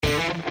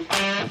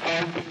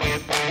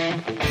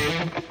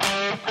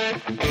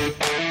Welcome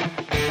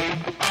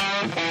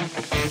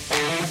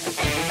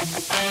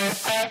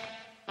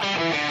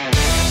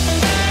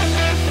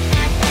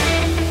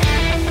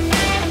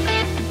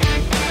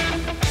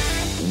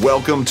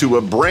to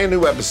a brand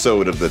new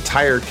episode of the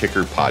Tire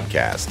Kicker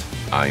Podcast.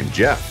 I'm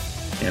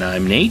Jeff. And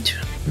I'm Nate.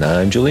 And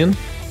I'm Julian.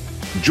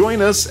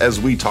 Join us as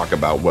we talk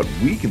about what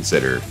we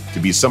consider to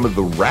be some of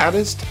the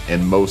raddest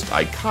and most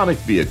iconic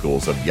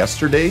vehicles of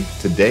yesterday,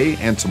 today,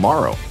 and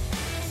tomorrow.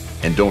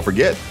 And don't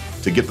forget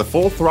to get the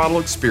full throttle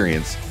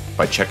experience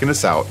by checking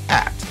us out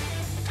at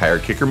Tire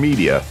Kicker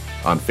Media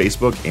on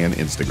Facebook and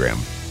Instagram.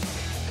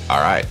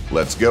 All right,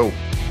 let's go.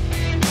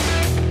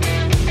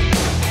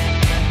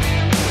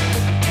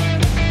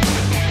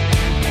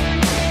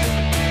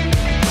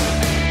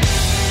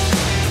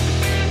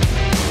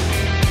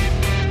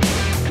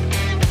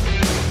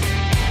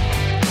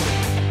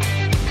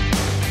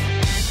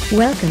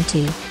 Welcome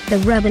to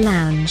the Rubber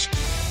Lounge.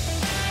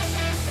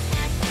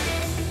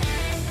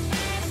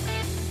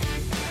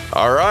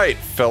 All right,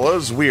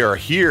 fellas, we are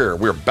here.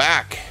 We're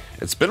back.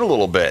 It's been a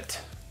little bit.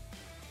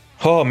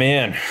 Oh,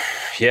 man.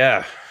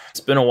 Yeah,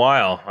 it's been a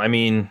while. I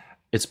mean,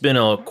 it's been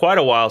quite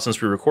a while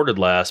since we recorded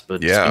last,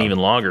 but it's been even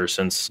longer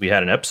since we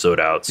had an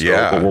episode out. So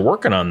but we're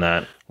working on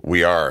that.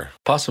 We are.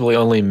 Possibly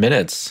only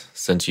minutes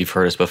since you've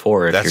heard us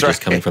before if you're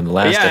just coming from the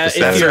last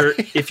episode.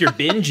 If you're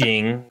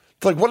binging...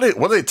 It's like, what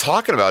are they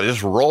talking about? It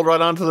just rolled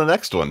right on to the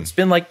next one. It's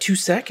been like 2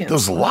 seconds.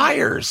 Those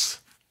liars.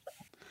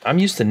 I'm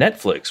used to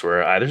Netflix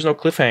where there's no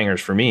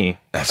cliffhangers for me.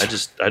 I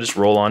just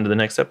roll on to the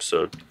next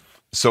episode.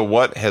 So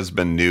what has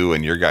been new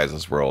in your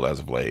guys' world as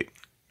of late?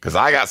 Because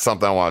I got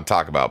something I want to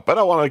talk about, but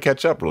I want to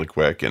catch up really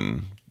quick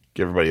and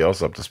get everybody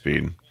else up to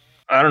speed.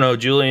 I don't know,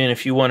 Julian,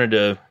 if you wanted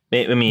to...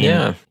 I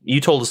mean,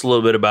 you told us a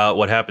little bit about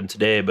what happened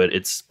today, but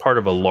it's part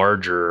of a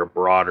larger,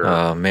 broader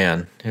Oh,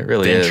 man, it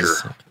really venture.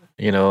 Is.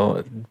 You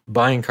know,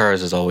 buying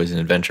cars is always an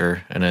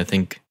adventure, and I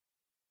think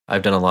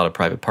I've done a lot of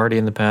private party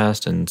in the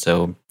past, and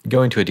so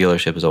going to a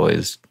dealership is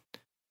always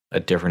a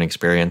different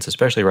experience,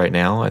 especially right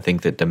now. I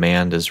think that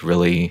demand is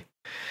really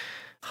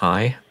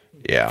high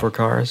for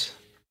cars,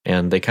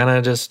 and they kind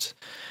of just,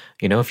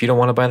 if you don't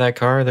want to buy that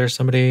car, there's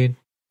somebody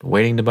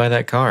waiting to buy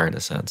that car in a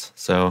sense.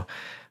 So,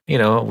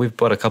 we've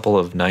bought a couple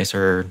of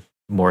nicer,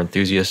 more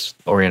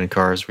enthusiast-oriented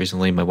cars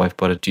recently. My wife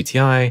bought a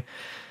GTI,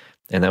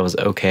 and that was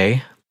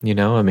okay.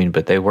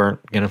 But they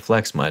weren't going to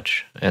flex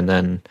much. And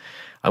then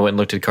I went and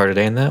looked at the car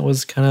today, and that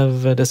was kind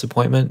of a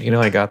disappointment.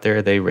 I got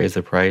there, they raised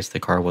the price. The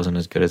car wasn't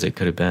as good as it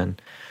could have been.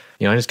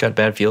 I just got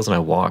bad feels and I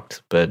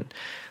walked. But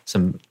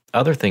some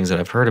other things that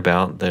I've heard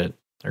about that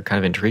are kind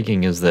of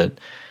intriguing is that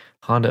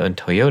Honda and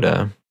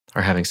Toyota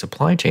are having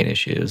supply chain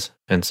issues.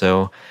 And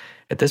so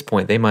at this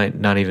point, they might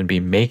not even be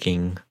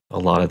making a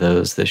lot of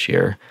those this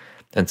year.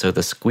 And so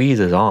the squeeze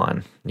is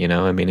on.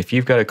 If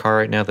you've got a car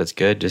right now that's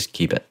good, just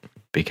keep it,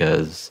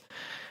 because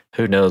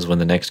who knows when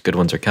the next good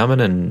ones are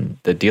coming, and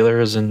the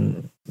dealers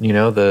and,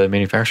 the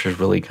manufacturers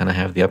really kind of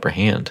have the upper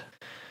hand.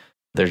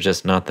 There's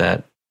just not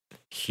that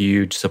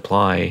huge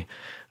supply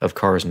of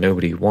cars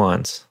nobody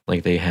wants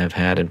like they have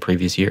had in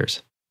previous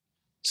years.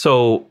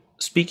 So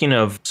speaking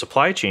of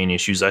supply chain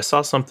issues, I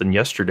saw something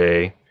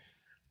yesterday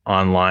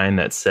online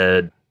that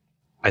said,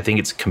 I think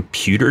it's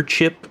computer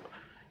chip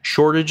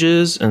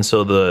shortages. And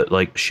so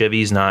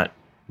Chevy's not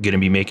going to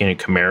be making a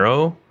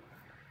Camaro.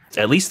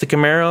 At least the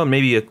Camaro, and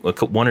maybe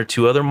one or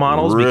two other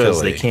models,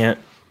 because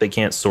they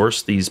can't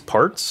source these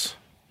parts.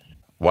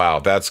 Wow,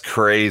 that's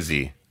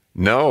crazy.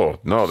 No,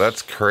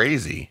 that's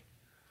crazy.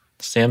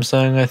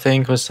 Samsung, I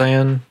think, was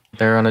saying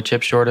they're on a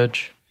chip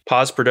shortage.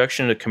 Pause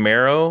production of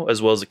Camaro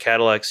as well as the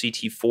Cadillac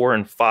CT4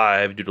 and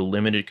 5 due to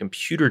limited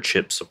computer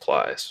chip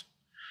supplies.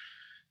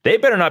 They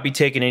better not be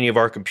taking any of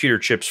our computer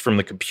chips from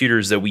the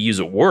computers that we use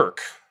at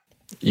work.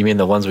 You mean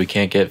the ones we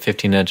can't get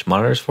 15-inch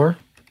monitors for?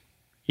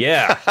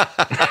 Yeah.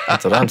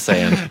 That's what I'm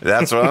saying.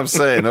 That's what I'm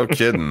saying. No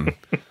kidding.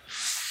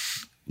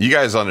 You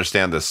guys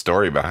understand the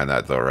story behind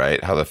that, though,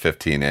 right? How the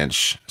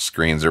 15-inch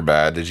screens are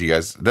bad.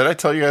 Did I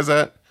tell you guys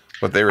that?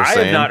 What they were saying?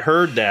 I have not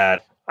heard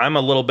that. I'm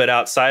a little bit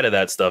outside of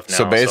that stuff now.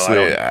 So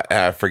basically,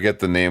 I forget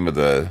the name of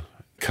the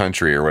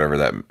country or whatever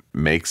that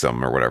makes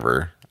them or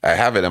whatever. I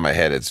have it in my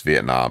head. It's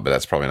Vietnam, but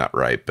that's probably not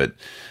right. But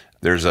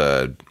there's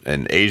an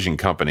Asian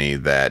company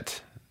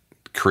that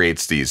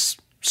creates these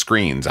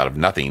screens out of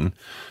nothing.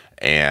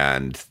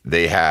 And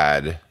they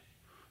had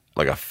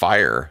like a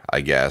fire,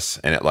 I guess,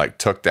 and it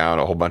took down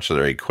a whole bunch of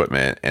their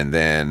equipment. And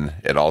then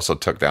it also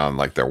took down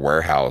their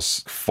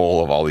warehouse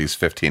full of all these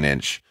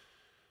 15-inch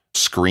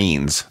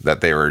screens that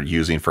they were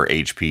using for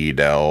HP,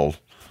 Dell,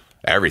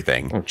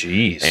 everything. Oh,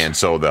 geez. And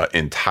so the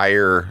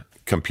entire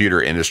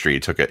computer industry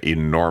took an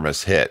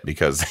enormous hit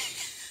because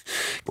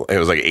it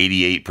was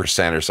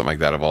 88% or something like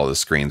that of all the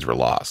screens were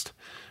lost.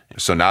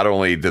 So not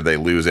only did they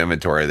lose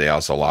inventory, they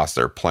also lost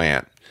their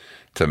plant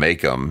to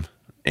make them.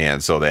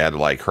 And so they had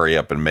to hurry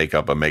up and make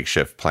up a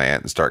makeshift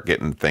plant and start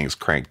getting things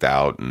cranked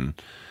out. And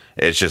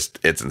it's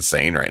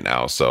insane right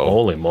now. So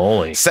holy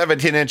moly,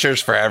 17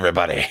 inchers for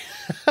everybody.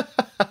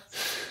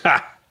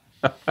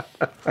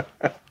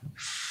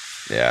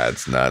 Yeah,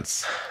 it's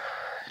nuts.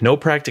 No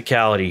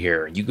practicality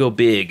here. You go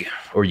big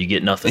or you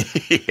get nothing.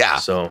 Yeah.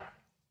 So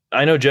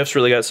I know Jeff's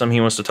really got something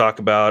he wants to talk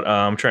about.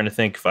 I'm trying to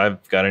think if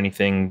I've got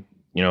anything,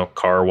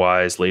 car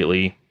wise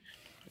lately.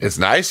 It's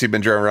nice. You've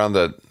been driving around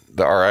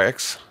the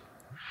RX.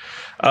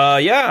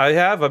 Yeah, I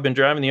have. I've been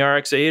driving the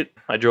RX-8.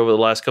 I drove it the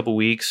last couple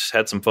weeks,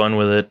 had some fun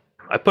with it.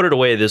 I put it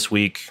away this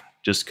week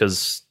just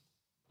because,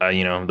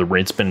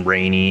 it's been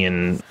rainy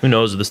and who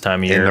knows this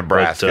time of year. In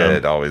Nebraska,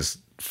 it always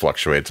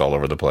fluctuates all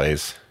over the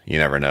place. You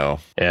never know.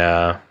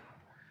 Yeah.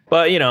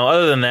 But,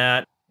 other than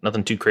that,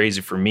 nothing too crazy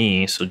for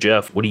me. So,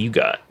 Jeff, what do you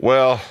got?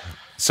 Well,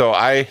 so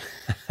and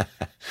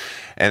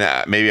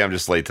maybe I'm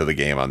just late to the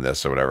game on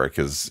this or whatever,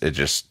 because it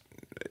just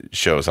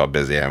shows how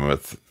busy I am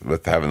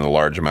with having the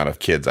large amount of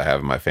kids I have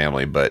in my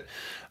family. But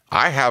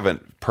I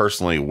haven't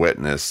personally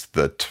witnessed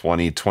the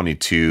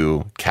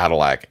 2022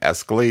 Cadillac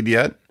Escalade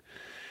yet.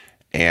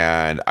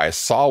 And I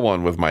saw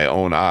one with my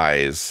own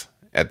eyes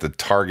at the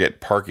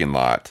Target parking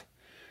lot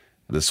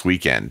this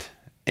weekend.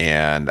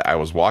 And I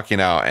was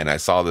walking out and I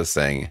saw this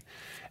thing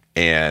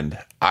and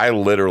I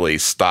literally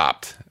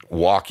stopped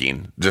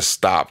walking, just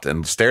stopped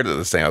and stared at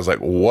this thing. I was like,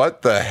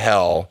 what the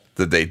hell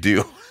did they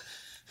do?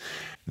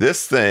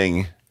 This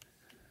thing,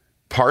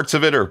 parts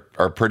of it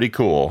are pretty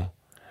cool,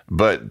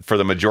 but for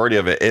the majority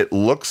of it, it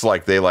looks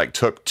like they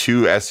took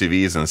two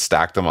SUVs and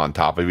stacked them on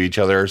top of each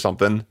other or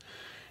something.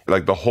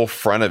 Like the whole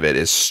front of it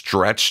is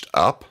stretched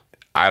up.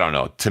 I don't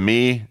know. To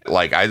me,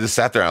 I just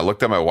sat there and I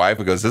looked at my wife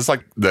and goes, "This is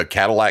like the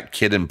Cadillac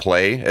Kid and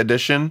Play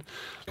edition.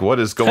 What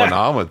is going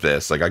on with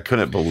this?" I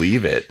couldn't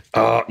believe it.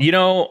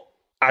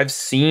 I've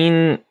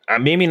seen,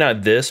 maybe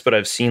not this, but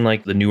I've seen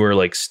the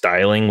newer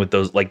styling with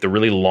those the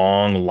really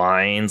long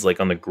lines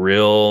on the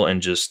grill, and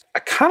just I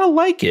kind of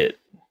like it.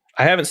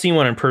 I haven't seen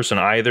one in person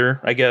either.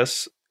 I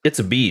guess it's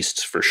a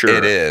beast for sure.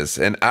 It is,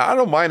 and I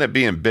don't mind it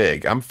being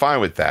big. I'm fine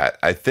with that.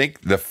 I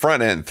think the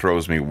front end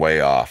throws me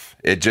way off.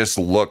 It just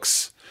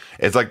looks,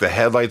 it's like the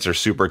headlights are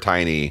super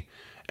tiny,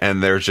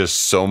 and there's just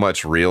so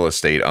much real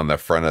estate on the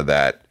front of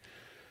that,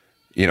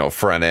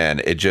 front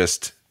end. It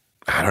just,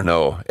 I don't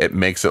know. It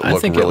makes it look. I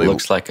think really it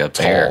looks like a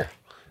bear,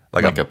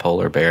 like a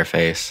polar bear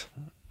face,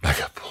 like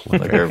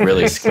a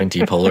really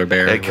squinty polar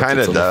bear. It kind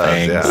of does.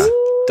 Fangs. Yeah.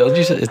 Don't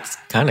you? It's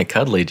kind of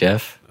cuddly,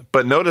 Jeff.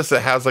 But notice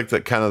it has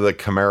the kind of the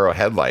Camaro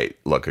headlight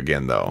look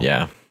again, though.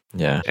 Yeah,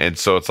 yeah. And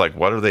so it's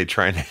what are they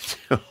trying to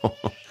do?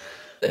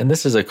 And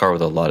this is a car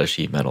with a lot of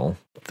sheet metal.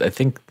 I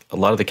think a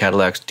lot of the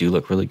Cadillacs do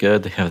look really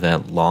good. They have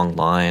that long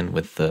line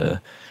with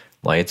the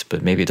lights,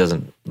 but maybe it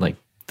doesn't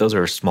those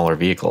are smaller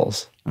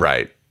vehicles.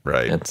 Right.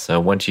 And so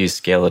once you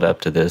scale it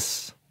up to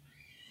this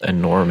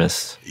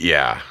enormous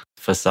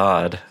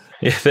facade.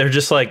 Yeah, they're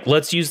just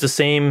let's use the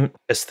same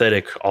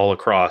aesthetic all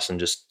across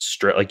and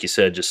just like you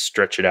said, just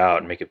stretch it out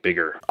and make it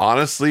bigger.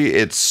 Honestly,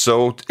 it's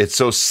so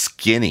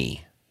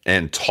skinny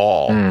and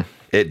tall.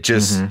 It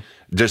just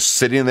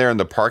sitting there in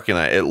the parking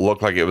lot, it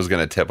looked like it was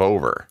going to tip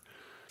over.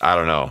 I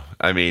don't know.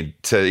 I mean,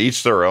 to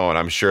each their own.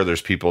 I'm sure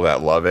there's people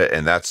that love it,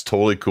 and that's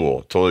totally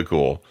cool. Totally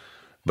cool.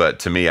 But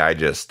to me, I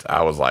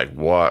was like,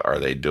 what are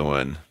they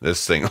doing?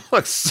 This thing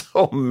looks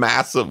so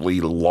massively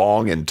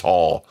long and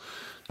tall.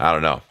 I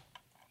don't know.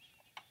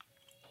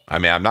 I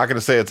mean, I'm not going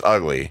to say it's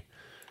ugly,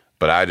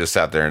 but I just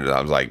sat there and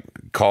I was like,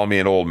 call me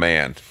an old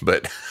man.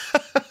 But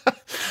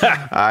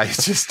I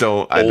just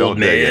don't, I don't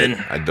dig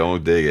it. I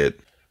don't dig it.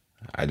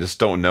 I just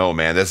don't know,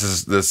 man. This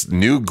is this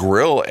new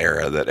grill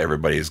era that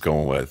everybody's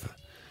going with.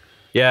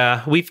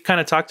 Yeah, we've kind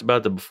of talked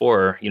about that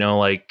before.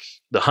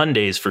 The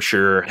Hyundais for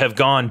sure have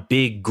gone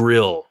big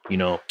grill,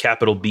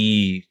 capital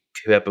B,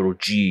 capital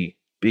G,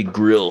 big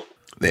grill.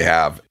 They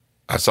have.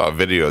 I saw a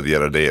video the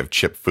other day of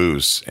Chip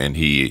Foose, and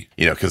he,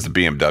 because the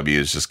BMW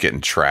is just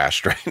getting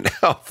trashed right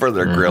now for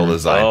their grill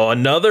design. Oh,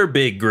 another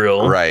big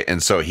grill. Right.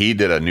 And so he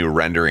did a new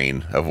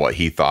rendering of what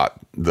he thought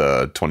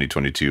the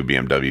 2022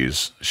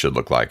 BMWs should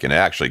look like. And it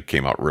actually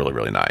came out really,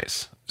 really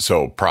nice.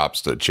 So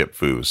props to Chip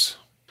Foose.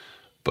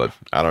 But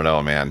I don't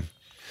know, man.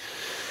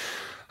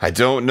 I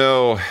don't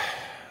know.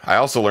 I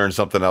also learned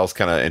something else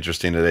kind of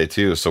interesting today,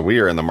 too. So we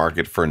are in the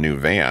market for a new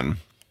van.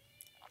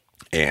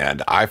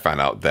 And I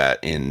found out that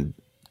in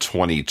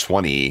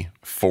 2020,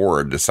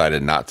 Ford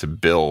decided not to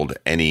build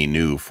any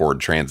new Ford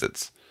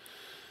Transits.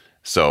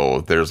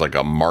 So there's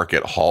a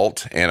market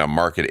halt and a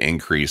market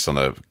increase on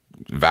the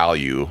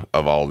value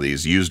of all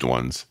these used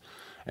ones.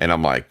 And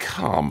I'm like,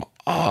 come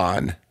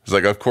on. It's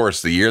of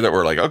course, the year that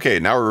we're okay,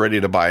 now we're ready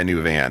to buy a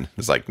new van.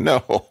 It's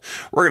no,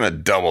 we're going to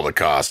double the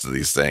cost of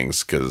these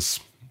things because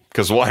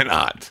why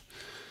not?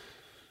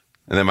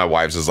 And then my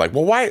wife's is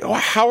well, why?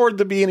 How would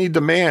there be any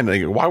demand?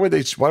 Why would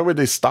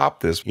they stop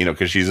this?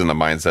 Because she's in the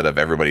mindset of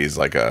everybody's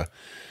a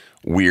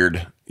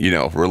weird,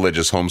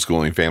 religious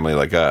homeschooling family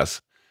like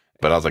us.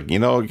 But I was you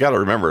got to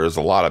remember, there's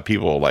a lot of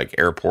people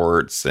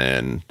airports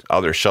and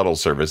other shuttle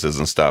services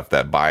and stuff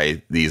that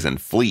buy these in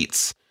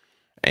fleets.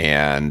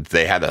 And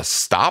they had to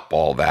stop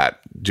all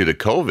that due to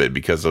COVID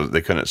because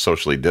they couldn't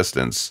socially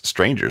distance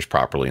strangers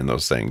properly in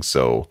those things.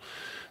 So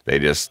they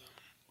just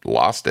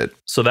lost it.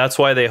 So that's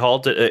why they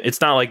halted.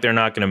 It's not like they're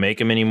not going to make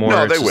them anymore.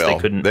 No, It's they just will. They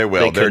couldn't. They will.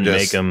 They couldn't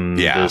make them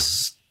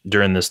this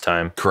during this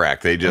time.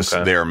 Correct. They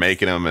were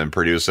making them and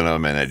producing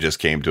them, and it just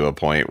came to a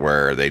point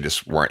where they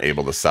just weren't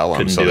able to sell them.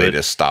 Couldn't so do they it.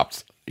 just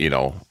stopped,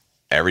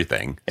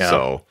 everything. Yeah.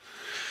 So,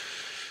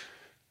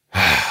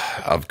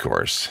 of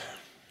course,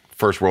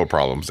 first world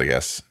problems, I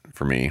guess,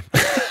 for me.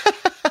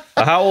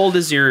 How old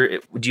is do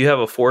you have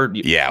a Ford?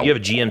 Yeah. You have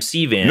a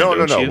GMC van. No.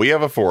 You? We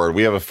have a Ford.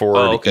 We have a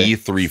Ford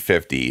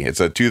E350. It's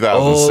a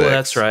 2006. Oh,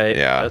 that's right.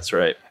 Yeah. That's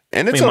right.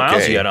 And it's How many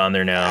miles okay. you got on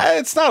there now?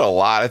 It's not a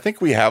lot. I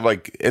think we have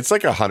it's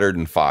like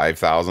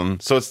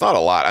 105,000. So it's not a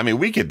lot. I mean,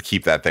 we could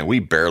keep that thing. We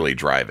barely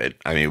drive it.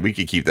 I mean, we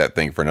could keep that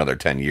thing for another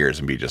 10 years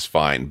and be just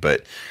fine.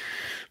 But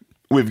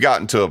we've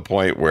gotten to a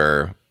point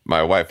where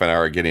my wife and I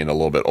are getting a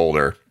little bit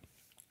older.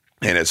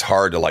 And it's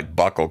hard to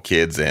buckle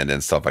kids in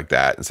and stuff like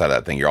that. Inside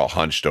that thing, you're all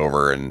hunched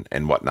over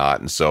and whatnot.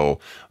 And so,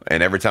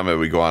 and every time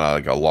we go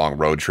on a long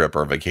road trip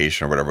or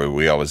vacation or whatever,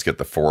 we always get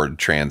the Ford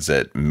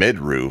Transit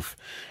mid-roof.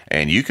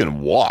 And you can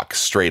walk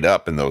straight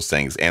up in those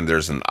things. And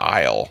there's an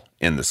aisle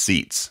in the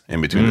seats, in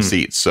between the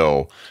seats.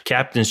 So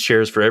Captain's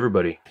chairs for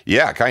everybody.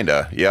 yeah, kind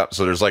of. Yep.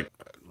 So there's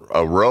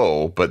a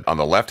row, but on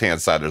the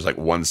left-hand side, there's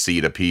one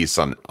seat apiece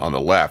on the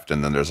left.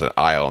 And then there's an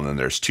aisle, and then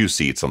there's two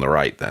seats on the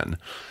right then.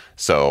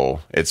 So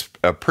it's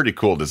a pretty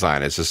cool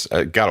design. It's just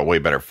got a way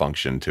better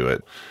function to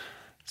it.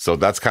 So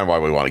that's kind of why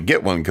we want to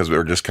get one, because we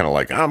were just kind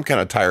of I'm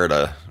kind of tired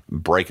of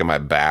breaking my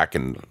back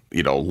and,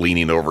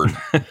 leaning over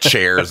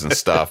chairs and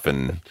stuff.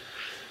 And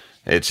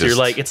it's just,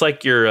 So it's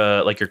like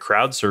you're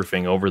crowd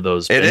surfing over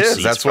those. It bench is.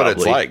 seats, That's what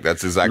it's probably. like.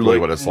 That's exactly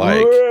what it's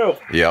like. Whoa.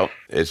 Yep.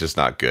 It's just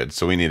not good.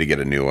 So we need to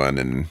get a new one,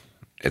 and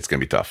it's going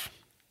to be tough.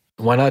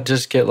 Why not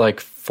just get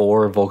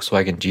 4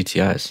 Volkswagen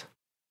GTIs?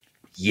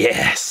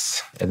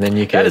 Yes. And then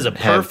you can. That is a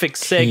perfect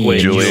segue,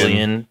 teams.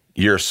 Julian.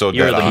 You're so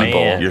You're dead the on.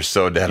 man. You're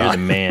so dead You're the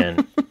on.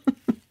 man.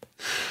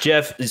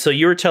 Jeff, so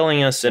you were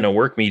telling us in a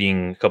work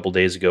meeting a couple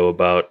days ago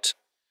about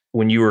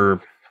when you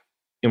were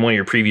in one of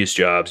your previous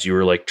jobs, you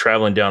were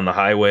traveling down the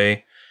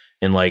highway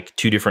in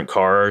 2 different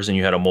cars, and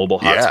you had a mobile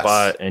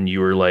hotspot, and you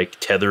were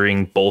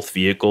tethering both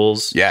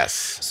vehicles. Yes.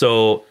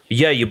 So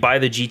yeah, you buy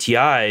the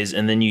GTIs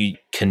and then you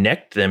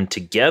connect them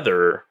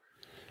together.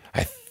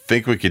 I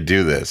think we could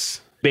do this.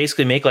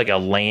 Basically make a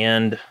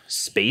land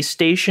space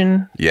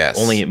station. Yes.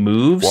 Only it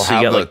moves. We'll so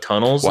you have got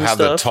tunnels We'll and have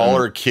stuff. the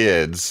taller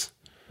kids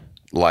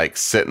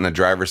sit in the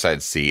driver's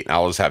side seat, and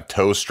I'll just have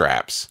toe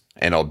straps,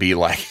 and I'll be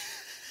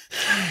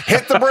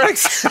hit the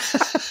brakes.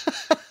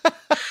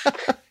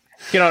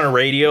 Get on a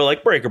radio,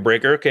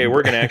 breaker. Okay,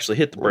 we're going to actually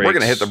hit the brakes. We're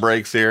going to hit the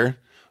brakes here.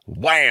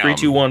 Wham. 3,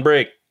 2, 1,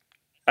 break.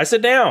 I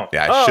said down.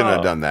 Yeah, I shouldn't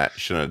have done that.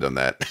 Shouldn't have done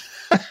that.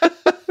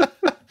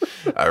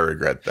 I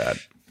regret that.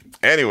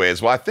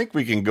 Anyways, well, I think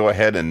we can go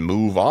ahead and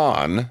move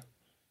on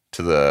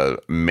to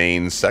the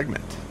main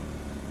segment.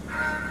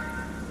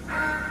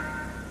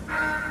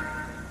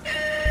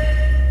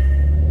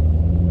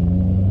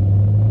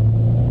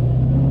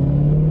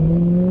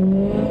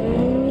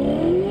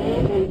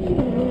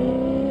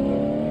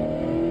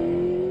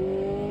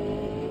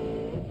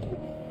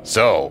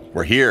 So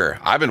we're here.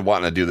 I've been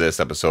wanting to do this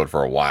episode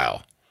for a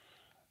while.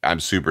 I'm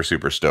super,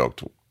 super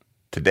stoked.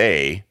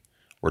 Today,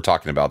 we're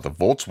talking about the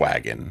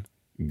Volkswagen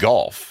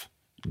Golf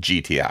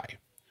GTI.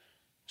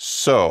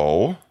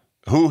 So,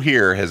 who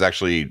here has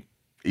actually,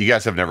 you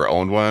guys have never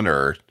owned one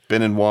or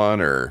been in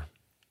one or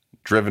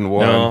driven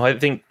one? No, I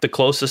think the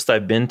closest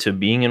I've been to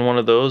being in one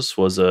of those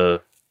was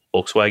a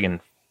Volkswagen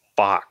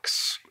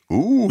Fox.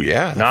 Ooh,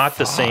 yeah. Not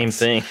the Fox. same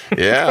thing.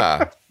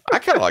 Yeah. I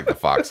kind of like the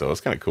Fox, though.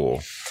 It's kind of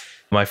cool.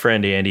 My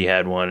friend Andy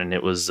had one, and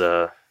it was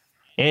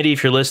Andy,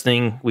 if you're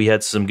listening, we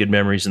had some good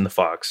memories in the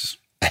Fox.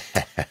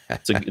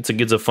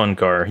 It's a fun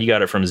car. He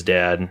got it from his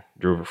dad,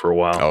 drove it for a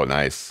while. Oh,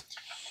 nice.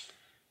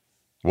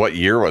 What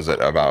year was it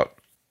about?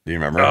 Do you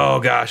remember?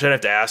 Oh gosh, I'd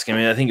have to ask him.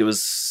 I think it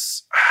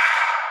was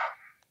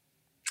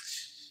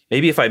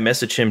maybe if I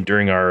message him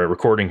during our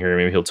recording here,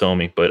 maybe he'll tell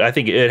me. But I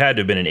think it had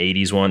to have been an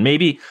 80s one.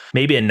 Maybe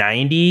a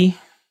 90.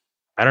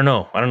 I don't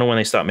know. I don't know when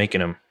they stopped making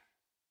them.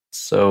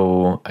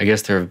 So I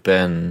guess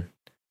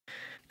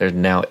there's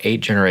now 8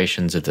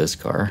 generations of this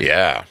car.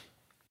 Yeah.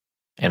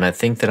 And I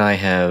think that I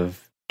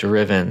have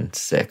driven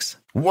 6.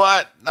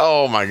 What?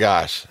 Oh my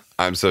gosh.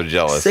 I'm so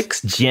jealous.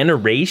 6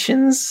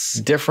 generations?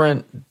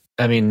 Different,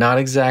 not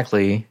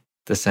exactly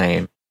the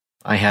same.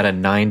 I had a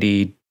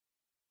 90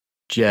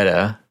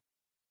 Jetta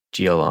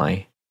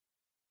GLI,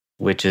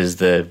 which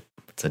is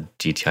it's a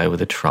GTI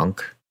with a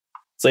trunk.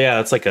 So yeah,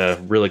 it's a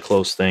really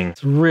close thing.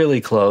 It's really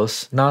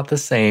close. Not the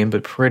same,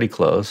 but pretty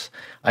close.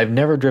 I've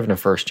never driven a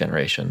first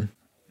generation.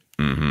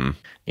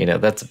 Mm-hmm.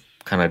 That's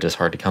kind of just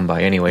hard to come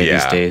by anyway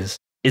these days.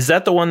 Is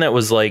that the one that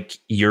was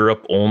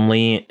Europe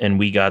only, and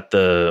we got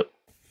the?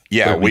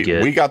 Yeah,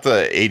 we got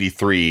the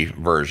 83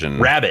 version.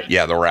 Rabbit.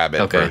 Yeah, the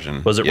Rabbit Okay.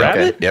 version. Was it Yep.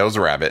 Rabbit? Yeah, it was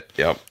a Rabbit.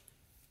 Yep.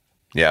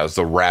 Yeah, it was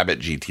the Rabbit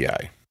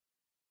GTI.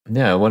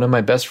 Yeah, one of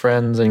my best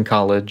friends in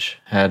college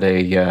had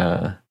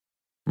a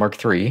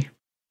Mark III.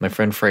 My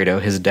friend Fredo,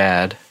 his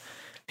dad,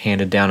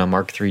 handed down a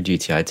Mark III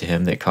GTI to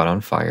him that caught on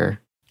fire.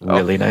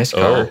 Really nice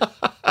car.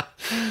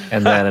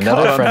 And then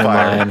another friend of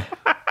mine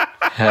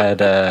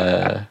had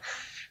It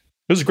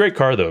was a great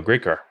car, though.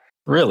 Great car.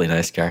 really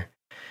nice car.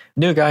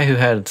 Knew a guy who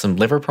had some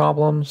liver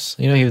problems.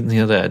 He had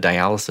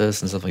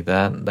dialysis and stuff like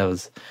that. That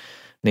was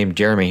named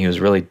Jeremy. He was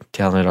a really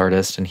talented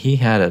artist, and he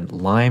had a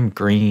lime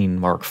green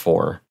Mark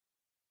IV.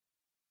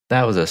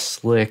 That was a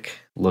slick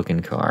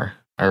looking car.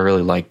 I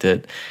really liked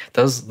it.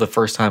 That was the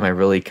first time I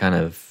really kind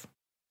of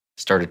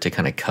started to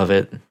kind of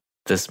covet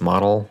this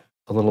model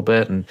a little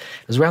bit. And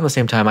it was around the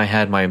same time I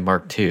had my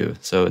Mark II.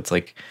 So it's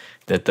like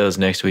that those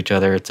next to each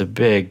other, it's a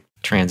big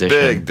transition.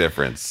 Big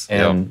difference.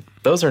 And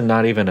those are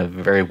not even a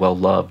very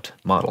well-loved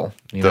model.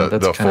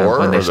 That's the kind of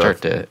when they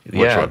start to...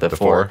 Yeah, the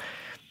 4?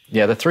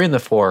 Yeah, the 3 and the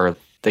 4,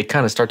 they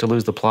kind of start to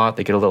lose the plot.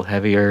 They get a little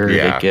heavier.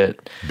 Yeah. They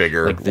get...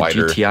 Bigger, like the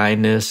lighter.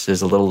 GTI-ness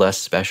is a little less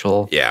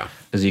special. Yeah.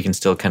 Because you can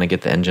still kind of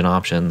get the engine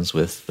options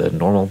with the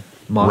normal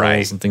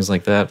models and things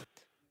like that.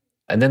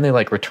 And then they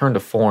return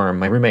to form.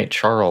 My roommate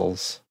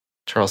Charles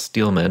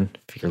Steelman,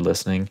 if you're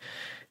listening,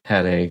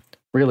 had a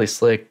really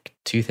slick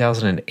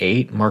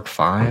 2008 Mark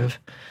V.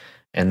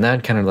 And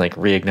that kind of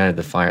reignited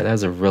the fire. That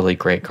was a really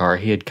great car.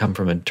 He had come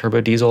from a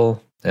turbo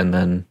diesel and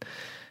then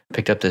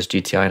picked up this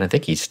GTI, and I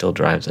think he still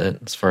drives it,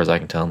 as far as I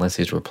can tell, unless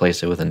he's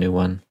replaced it with a new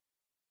one.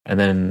 And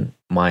then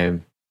my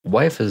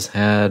wife has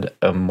had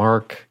a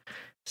Mark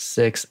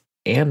VI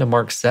and a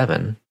Mark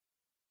VII.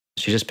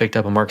 She just picked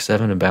up a Mark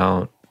VII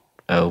about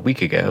a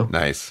week ago.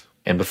 Nice.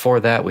 And before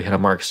that, we had a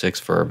Mark VI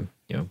for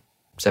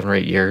 7 or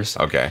 8 years.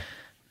 Okay.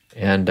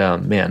 And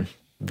man,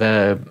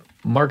 the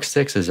Mark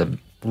VI is a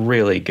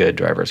really good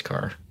driver's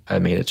car. I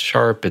mean, it's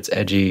sharp, it's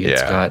edgy,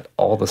 it's got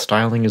all the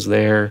styling is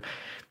there.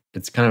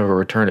 It's kind of a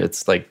return.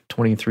 It's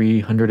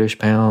 2,300-ish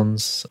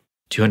pounds,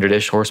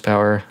 200-ish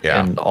horsepower,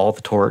 and all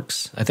the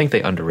torques. I think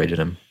they underrated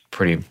him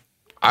pretty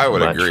I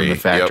would much agree. from the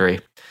factory.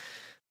 Yep.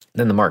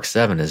 Then the Mark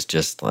VII is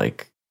just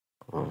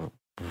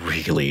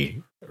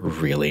really,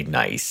 really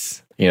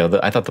nice.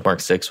 I thought the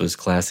Mark VI was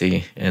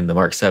classy, and the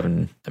Mark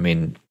VII, I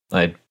mean,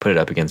 I'd put it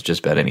up against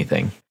just about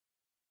anything.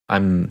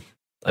 I'm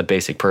a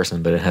basic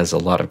person, but it has a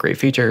lot of great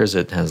features.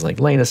 It has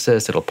lane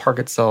assist. It'll park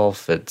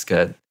itself. It's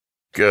got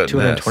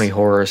 220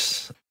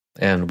 horse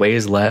and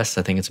weighs less.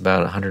 I think it's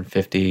about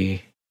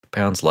 150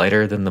 pounds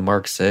lighter than the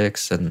Mark VI.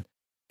 And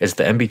it's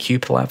the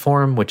MBQ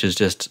platform, which is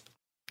just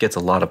gets a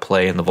lot of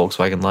play in the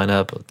Volkswagen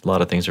lineup. A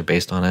lot of things are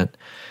based on it,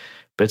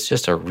 but it's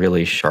just a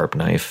really sharp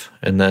knife.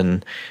 And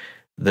then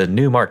the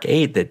new Mark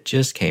 8 that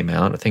just came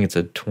out, I think it's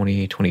a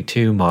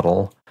 2022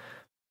 model.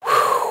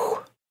 Whew,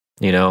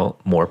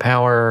 more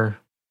power,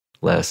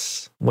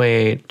 less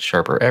weight,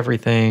 sharper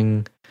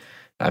everything.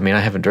 I mean, I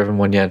haven't driven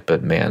one yet,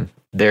 but man,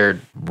 they're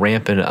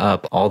ramping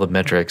up all the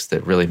metrics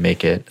that really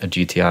make it a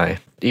GTI.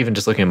 Even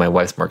just looking at my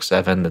wife's Mark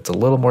 7, that's a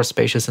little more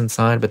spacious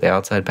inside, but the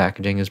outside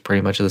packaging is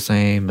pretty much the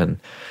same and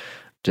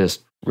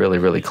just really,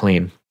 really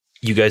clean.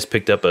 You guys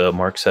picked up a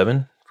Mark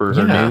 7 for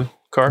her new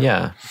car?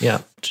 Yeah.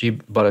 She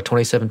bought a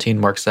 2017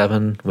 Mark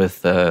 7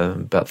 with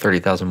about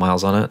 30,000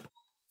 miles on it.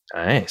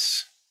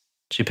 Nice.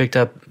 She picked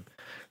up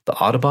the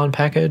Autobahn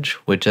package,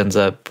 which ends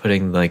up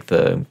putting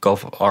the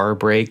Golf R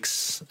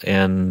brakes,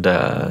 and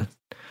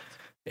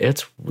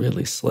it's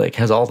really slick.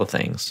 Has all the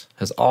things.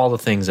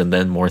 And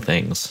then more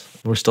things.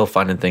 We're still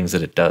finding things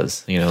that it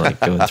does,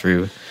 going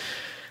through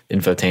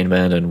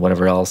infotainment and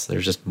whatever else.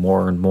 There's just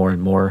more and more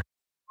and more.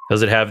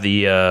 Does it have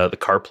the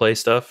CarPlay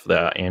stuff,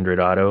 the Android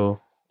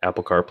Auto,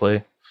 Apple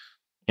CarPlay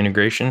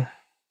integration?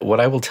 What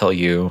I will tell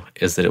you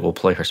is that it will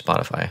play her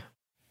Spotify.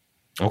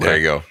 Okay. There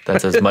you go.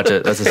 That's as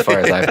far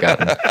as I've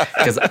gotten,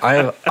 because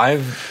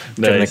I've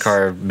driven the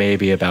car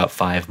maybe about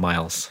 5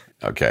 miles.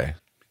 Okay.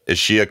 Is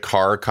she a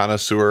car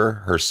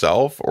connoisseur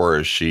herself, or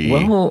is she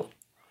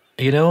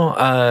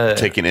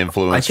taking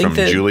influence from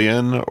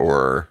Julian,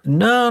 or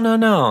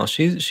no?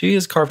 She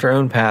has carved her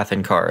own path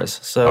in cars.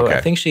 So I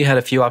think she had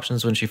a few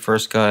options when she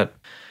first got,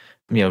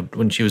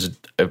 when she was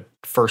a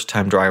first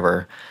time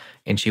driver,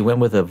 and she went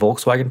with a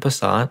Volkswagen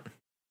Passat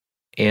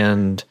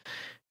and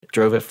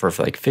drove it for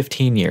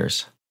 15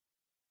 years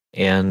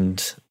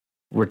and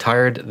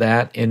retired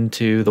that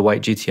into the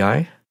white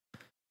GTI,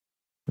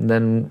 and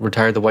then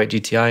retired the white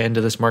GTI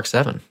into this Mark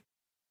 7.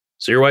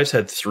 So your wife's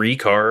had 3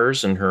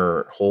 cars in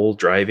her whole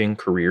driving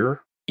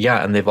career?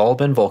 Yeah, and they've all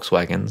been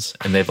Volkswagens,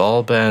 and they've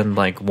all been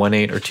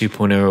 1.8 or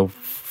 2.0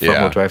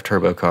 front-wheel drive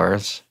turbo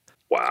cars.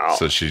 Wow.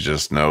 So she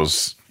just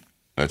knows,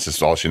 that's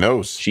just all she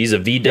knows. She's a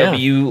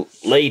VW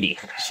lady.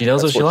 She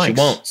knows what she likes.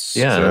 She wants.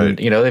 Yeah, so, and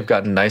they've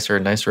gotten nicer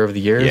and nicer over the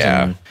years.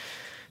 Yeah.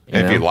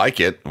 And if you like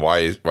it,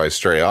 why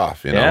stray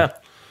off, Yeah.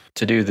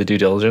 To do the due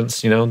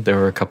diligence, there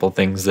were a couple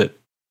things that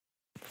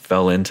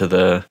fell into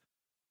the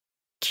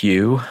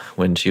queue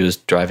when she was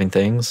driving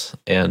things,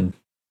 and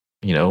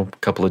a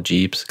couple of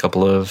Jeeps, a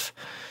couple of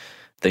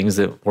things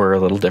that were a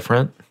little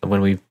different. When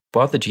we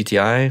bought the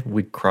GTI,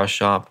 we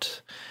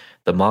cross-shopped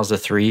the Mazda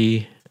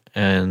 3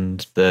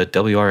 and the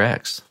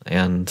WRX,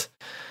 and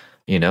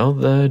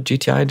the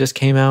GTI just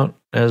came out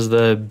as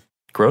the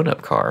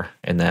grown-up car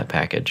in that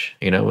package.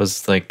 It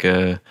was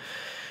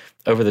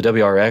over the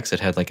WRX, it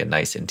had a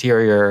nice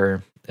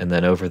interior, and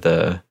then over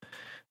the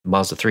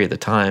Mazda 3 at the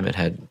time, it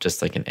had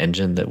just an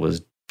engine that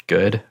was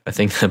good. I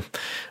think the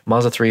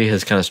Mazda 3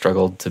 has kind of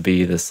struggled to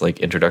be this like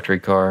introductory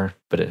car,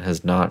 but it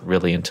has not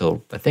really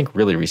until I think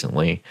really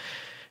recently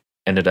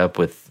ended up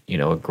with, you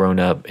know, a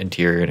grown-up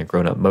interior and a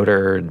grown-up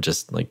motor and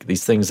just like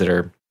these things that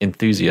are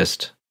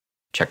enthusiast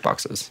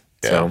checkboxes.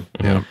 Yeah. So,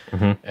 Yeah.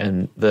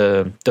 and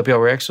the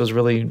WRX was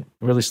really,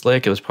 really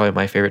slick. It was probably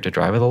my favorite to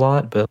drive with a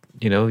lot, but,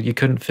 you know, you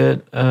couldn't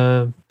fit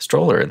a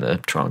stroller in the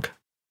trunk.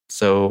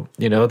 So,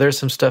 you know, there's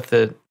some stuff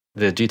that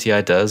the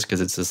GTI does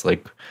because it's this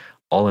like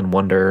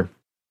all-in-wonder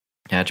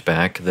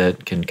hatchback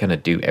that can kind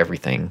of do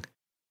everything,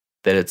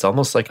 that it's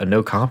almost like a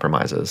no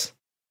compromises.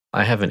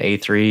 I have an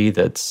A3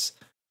 that's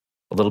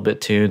a little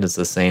bit tuned. It's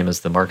the same as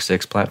the Mark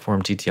 6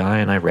 platform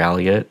GTI, and I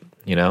rally it,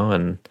 you know,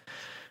 and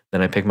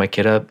then I pick my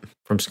kid up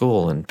from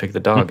school and pick the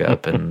dog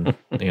up and,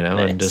 you know,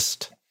 and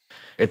just,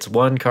 it's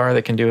one car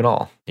that can do it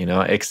all, you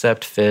know,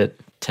 except fit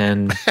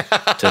 10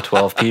 to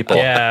 12 people.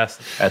 Yeah,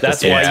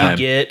 that's why you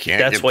get,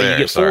 that's why you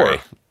get four.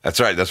 That's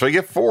right. That's why you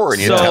get four,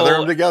 and you So- tether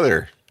them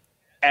together.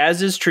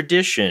 As is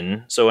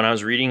tradition, so when I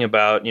was reading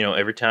about, you know,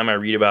 every time I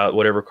read about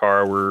whatever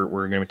car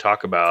we're going to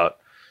talk about,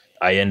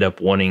 I end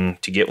up wanting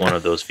to get one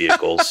of those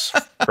vehicles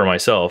for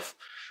myself.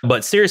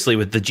 But seriously,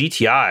 with the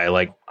GTI,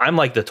 like I'm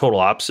like the total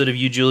opposite of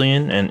you,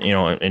 Julian, and you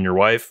know, and your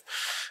wife.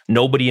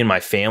 Nobody in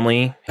my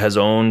family has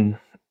owned,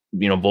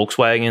 you know,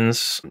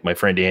 Volkswagens. My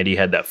friend Andy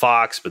had that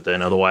Fox, but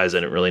then otherwise I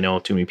didn't really know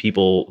too many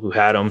people who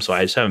had them, so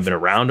I just haven't been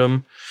around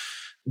them.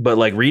 But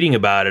like reading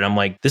about it, I'm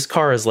like, this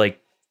car is like,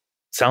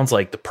 sounds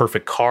like the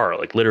perfect car.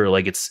 Like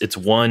literally, like it's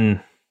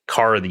won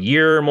car of the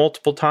year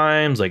multiple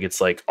times. Like it's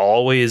like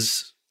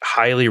always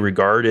highly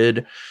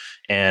regarded.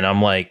 And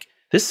I'm like,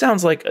 this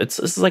sounds like this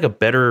is like a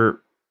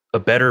better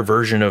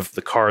version of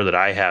the car that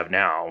I have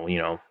now, you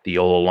know, the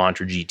Olo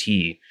Elantra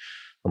GT.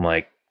 I'm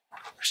like,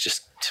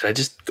 did I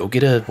just go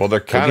get a, They're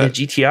kind of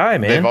GTI,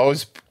 man? They've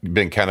always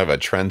been kind of a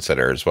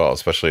trendsetter as well,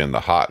 especially in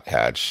the hot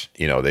hatch.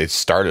 You know, they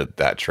started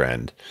that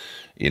trend,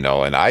 you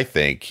know, and I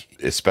think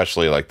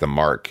especially like the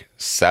Mark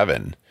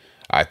 7,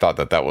 I thought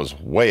that was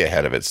way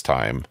ahead of its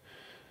time,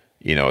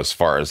 you know, as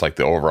far as like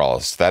the overall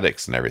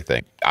aesthetics and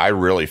everything. I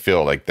really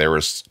feel like there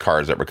was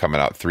cars that were coming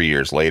out 3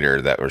 years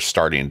later that were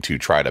starting to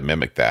try to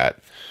mimic that.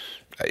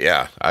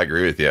 Yeah, I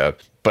agree with you.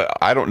 But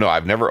I don't know.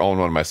 I've never owned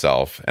one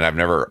myself, and I've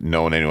never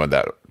known anyone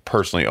that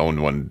personally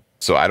owned one.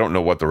 So I don't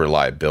know what the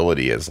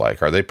reliability is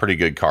like. Are they pretty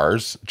good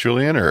cars,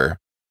 Julian, or?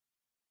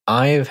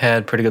 I've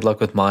had pretty good luck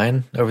with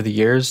mine over the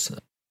years.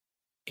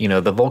 You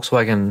know, the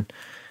Volkswagen,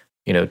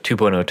 you know,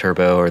 2.0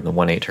 turbo or the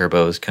 1.8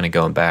 turbos kind of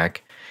going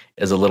back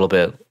is a little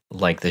bit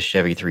like the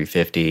Chevy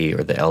 350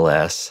 or the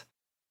LS,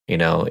 you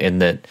know, in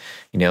that,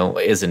 you know,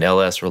 is an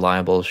LS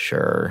reliable?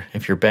 Sure.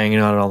 If you're banging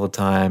on it all the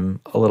time,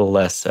 a little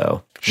less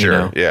so. Sure, you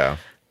know? yeah.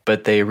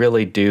 But they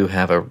really do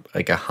have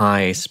a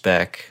high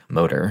spec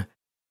motor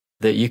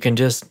that you can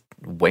just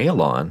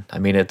wail on. I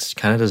mean, it's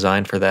kind of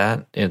designed for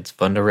that. It's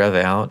fun to rev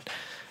out.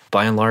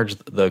 By and large,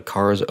 the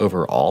cars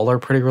overall are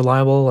pretty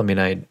reliable. I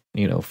mean,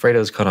 you know,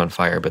 Fredo's caught on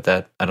fire, but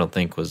that I don't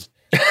think was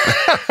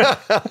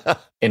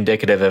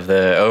indicative of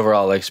the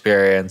overall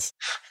experience.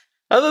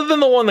 Other than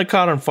the one that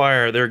caught on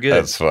fire, they're good.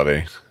 That's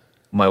funny.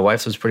 My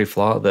wife's was pretty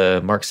flawed.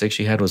 The Mark 6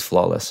 she had was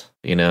flawless.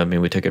 You know, I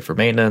mean, we took it for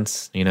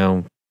maintenance, you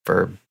know,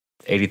 for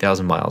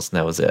 80,000 miles, and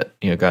that was it.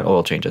 You know, got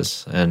oil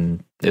changes,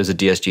 and it was a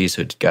DSG,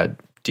 so it got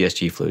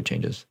DSG fluid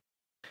changes.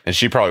 And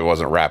she probably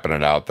wasn't wrapping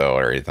it out though,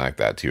 or anything like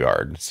that too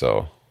hard.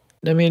 So,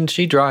 I mean,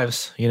 she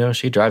drives. You know,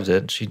 she drives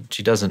it. She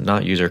doesn't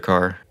not use her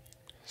car.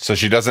 so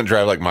she doesn't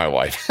drive like my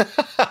wife.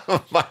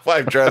 My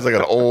wife drives like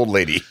an old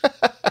lady.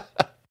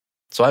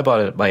 So I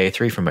bought my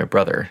A3 from my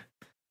brother.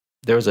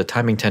 There was a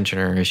timing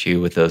tensioner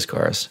issue with those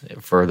cars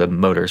for the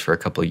motors for a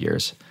couple of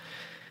years,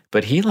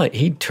 but he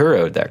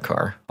turoed that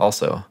car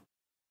also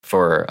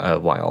for a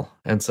while,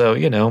 and so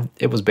you know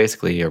it was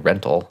basically a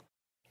rental.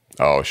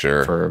 Oh,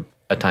 sure. For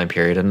a time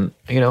period, and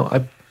you know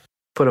I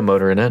put a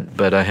motor in it,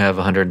 but I have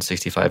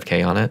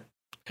 165K on it,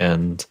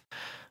 and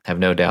have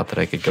no doubt that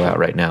I could go out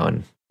right now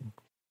and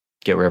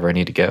get wherever I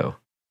need to go.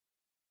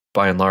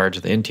 By and large,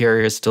 the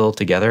interior is still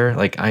together.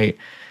 Like I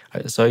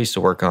used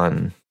to work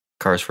on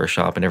cars for a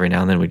shop, and every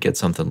now and then we'd get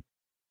something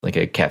like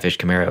a Catfish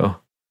Camaro,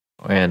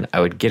 and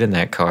I would get in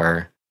that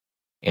car,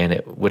 and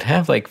it would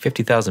have like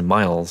 50,000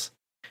 miles,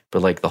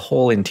 but like the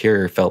whole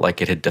interior felt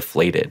like it had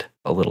deflated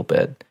a little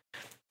bit.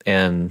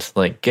 And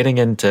like getting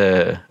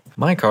into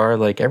my car,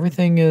 like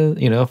everything is,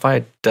 you know, if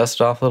I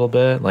dust off a little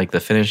bit, like the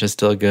finish is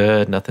still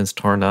good, nothing's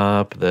torn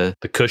up. The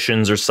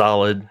cushions are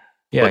solid.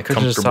 Yeah,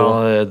 cushions are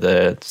solid.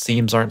 The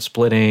seams aren't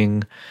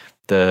splitting.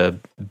 The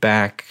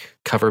back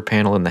cover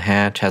panel in the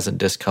hatch hasn't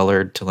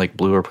discolored to like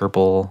blue or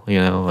purple, you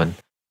know, and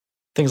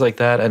things like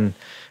that. And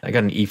I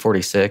got an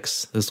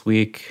E46 this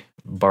week,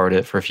 borrowed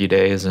it for a few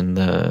days, and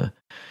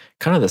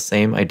kind of the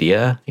same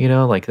idea, you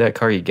know, like that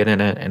car, you get in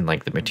it and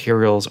like the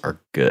materials are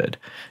good.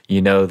 You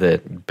know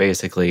that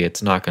basically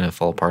it's not going to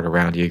fall apart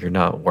around you. You're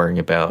not worrying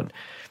about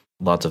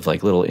lots of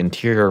like little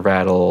interior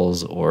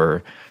rattles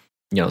or,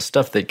 you know,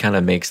 stuff that kind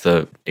of makes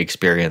the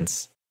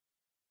experience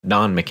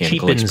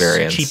non-mechanical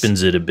experience.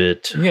 Cheapens it a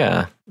bit.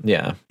 Yeah.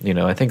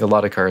 I think a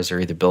lot of cars are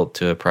either built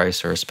to a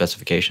price or a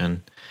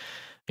specification.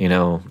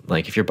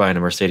 Like if you're buying a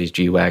Mercedes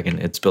G-Wagon,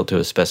 it's built to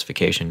a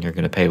specification. You're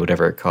going to pay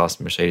whatever it costs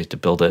Mercedes to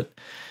build it.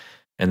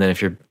 And then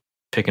if you're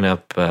picking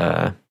up,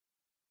 I'm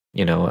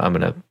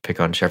going to pick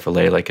on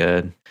Chevrolet, like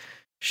a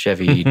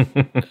Chevy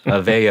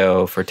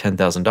Aveo for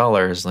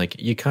 $10,000,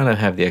 like you kind of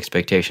have the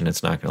expectation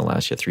it's not going to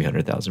last you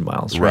 300,000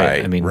 miles,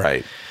 right?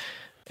 Right.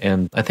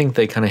 And I think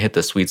they kind of hit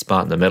the sweet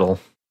spot in the middle.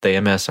 The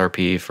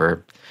MSRP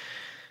for,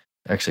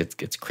 actually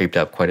it's creeped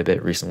up quite a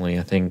bit recently.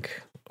 I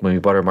think when we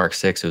bought our Mark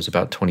 6, it was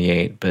about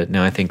 28, but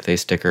now I think they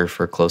sticker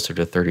for closer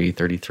to 30,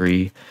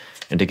 33.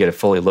 And to get a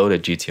fully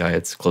loaded GTI,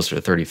 it's closer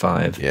to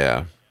 35.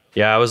 Yeah.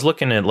 Yeah, I was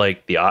looking at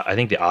like I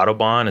think the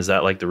Autobahn, is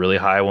that like the really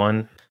high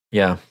one?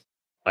 Yeah.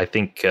 I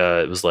think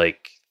it was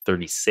like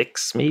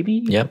 36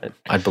 maybe. Yep,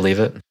 I'd believe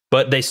it.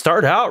 But they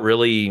start out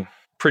really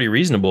pretty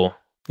reasonable.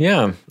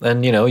 Yeah,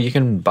 and you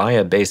can buy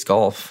a base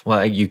Golf.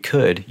 Well, you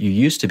could. You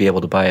used to be able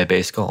to buy a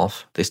base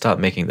Golf. They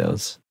stopped making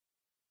those.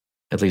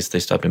 At least they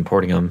stopped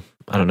importing them.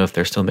 I don't know if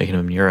they're still making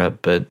them in Europe,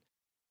 but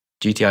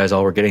GTI is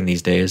all we're getting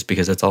these days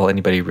because that's all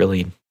anybody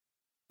really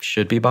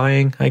should be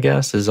buying, I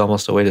guess, is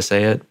almost a way to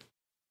say it.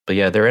 But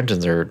yeah, their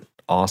engines are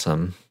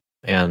awesome.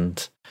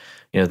 And,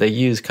 they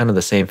use kind of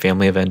the same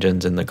family of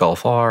engines in the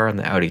Golf R and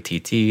the Audi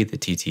TT, the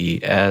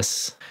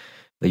TTS.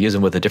 They use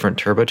them with a different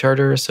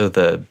turbocharger. So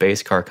the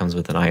base car comes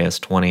with an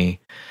IS-20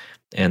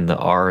 and the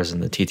Rs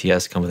and the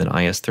TTS come with an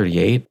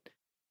IS-38.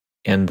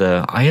 And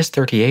the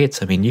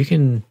IS-38s, I mean, you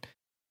can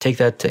take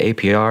that to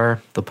APR.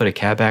 They'll put a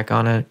cab back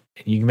on it.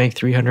 And you can make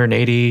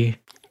 380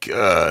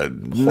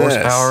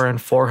 horsepower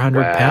and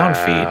 400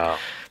 pound-feet.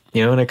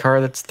 In a car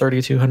that's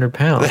 3,200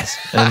 pounds.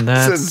 And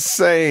that's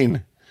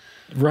insane.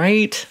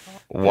 Right?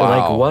 Wow.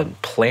 Like,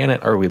 what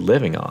planet are we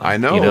living on? I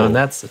know. And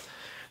that's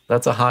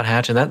a hot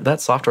hatch. And that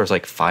software is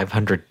like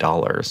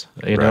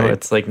 $500. Right.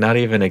 It's like not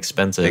even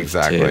expensive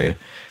to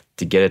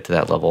get it to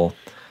that level.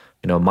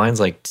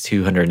 Mine's like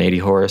 280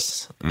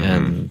 horse.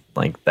 And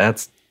like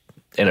that's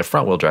in a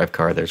front wheel drive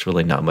car, there's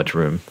really not much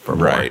room for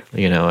more. Right.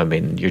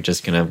 You're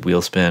just going to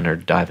wheel spin or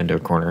dive into a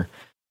corner.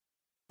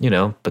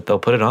 But they'll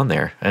put it on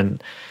there.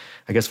 And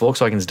I guess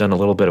Volkswagen's done a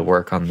little bit of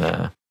work on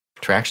the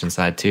traction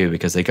side too,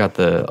 because they got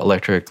the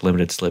electric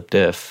limited slip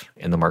diff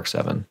in the Mark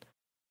 7.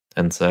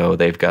 And so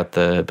they've got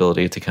the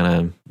ability to kind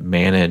of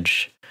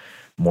manage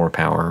more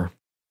power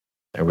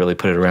and really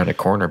put it around a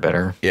corner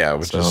better. Yeah,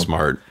 which is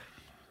smart.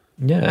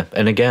 Yeah.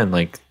 And again,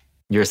 like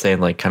you're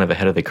saying, like kind of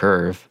ahead of the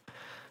curve.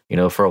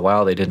 For a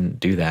while they didn't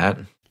do that.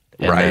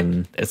 And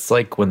then it's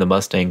like when the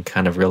Mustang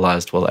kind of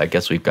realized, well, I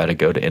guess we've got to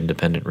go to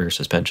independent rear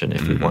suspension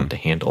if we want to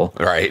handle.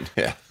 Right.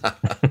 Yeah.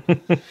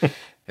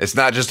 It's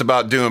not just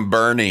about doing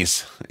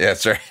Bernies.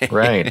 That's right.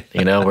 Right.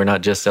 We're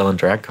not just selling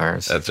drag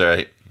cars. That's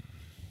right.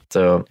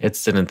 So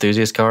it's an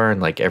enthusiast car,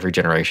 and like every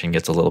generation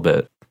gets a little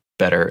bit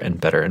better and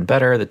better and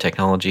better. The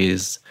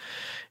technologies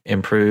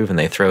improve and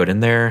they throw it in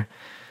there.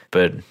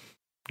 But,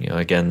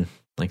 again,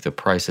 like the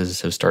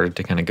prices have started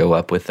to kind of go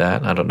up with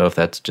that. I don't know if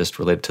that's just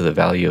related to the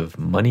value of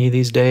money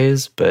these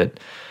days, but,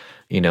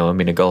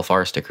 a Golf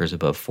R sticker is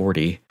above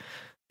 40,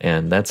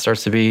 and that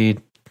starts to be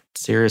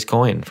serious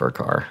coin for a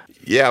car.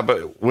 Yeah,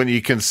 but when you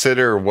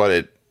consider what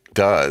it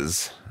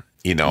does,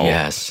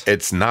 yes,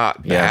 it's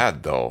not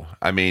bad though.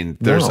 I mean,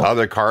 there's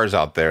other cars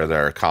out there that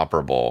are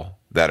comparable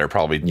that are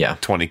probably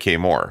 20K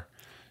more,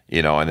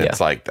 and it's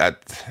like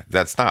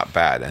that's not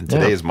bad. And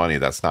today's money,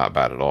 that's not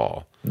bad at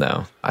all.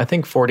 No, I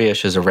think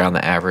 40-ish is around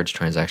the average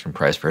transaction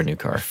price for a new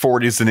car.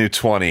 40 is the new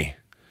 20.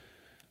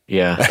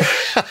 Yeah.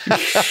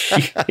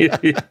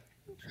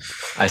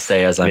 I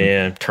say as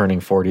I'm turning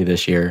 40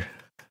 this year.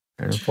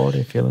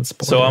 40, feeling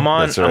sporty. So I'm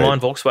on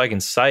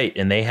Volkswagen's site,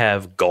 and they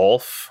have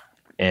Golf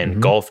and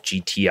Golf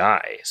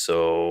GTI.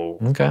 So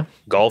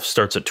Golf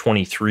starts at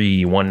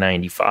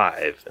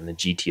 23,195, and the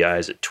GTI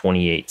is at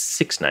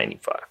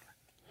 28,695.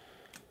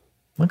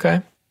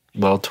 Okay.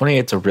 Well,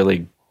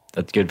 28's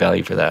that's good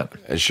value for that.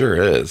 It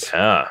sure is.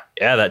 Yeah,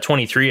 that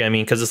 23. I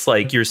mean, because it's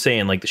like you're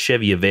saying, like the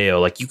Chevy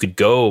Aveo, like you could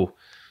go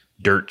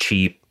dirt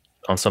cheap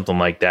on something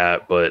like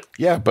that, but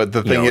but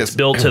the thing is, it's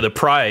built to the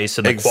price,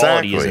 and the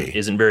quality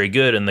isn't very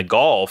good. And the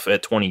Golf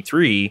at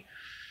 23,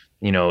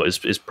 is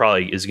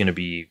going to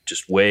be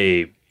just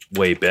way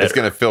better. It's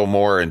going to feel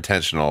more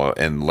intentional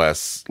and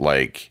less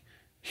like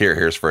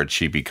here's for a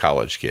cheapy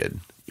college kid.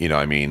 You know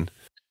what I mean?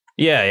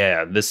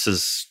 Yeah. This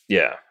is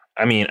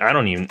I mean, I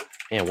don't even.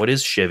 Man, what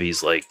is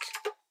Chevy's like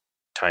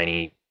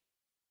tiny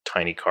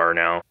car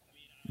now?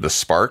 The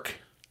Spark.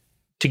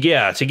 To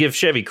give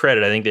Chevy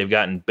credit, I think they've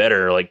gotten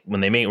better. Like when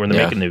they're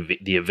making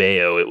the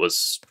Aveo, it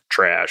was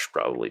trash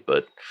probably,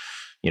 but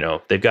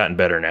they've gotten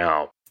better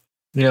now.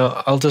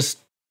 I'll just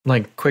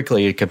like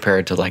quickly compare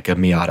it to like a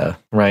Miata,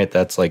 right?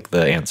 That's like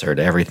the answer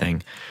to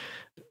everything.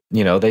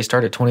 They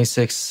start at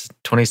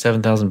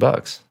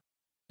 $27,000,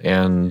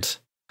 and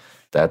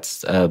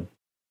that's a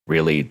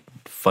really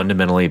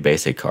fundamentally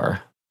basic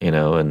car,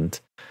 and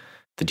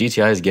the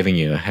GTI is giving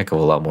you a heck of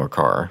a lot more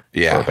car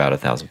for about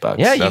 $1,000.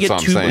 Yeah, you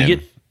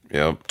get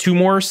Yep. 2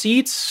 more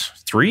seats,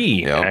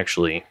 3 Yep.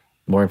 actually.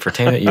 More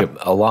infotainment,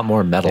 a lot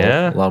more metal,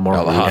 Yeah. a lot more,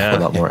 A lot. a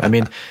lot more. I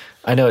mean,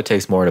 I know it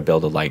takes more to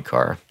build a light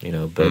car,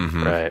 but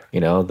Right.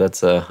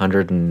 that's a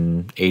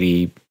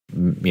 180,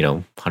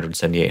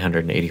 178,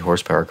 180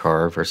 horsepower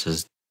car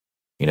versus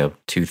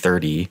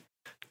 230,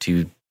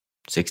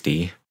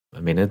 260. I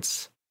mean,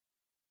 it's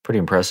pretty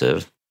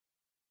impressive.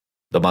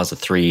 The Mazda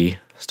 3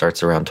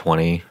 starts around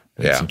 20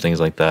 and Yeah. some things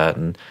like that.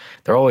 And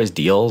there are always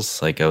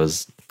deals. Like I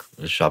was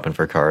shopping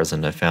for cars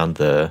and I found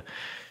the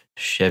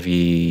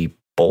Chevy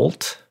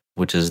Bolt,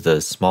 which is the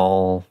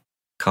small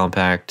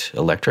compact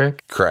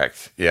electric.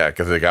 Correct. Yeah,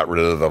 because they got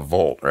rid of the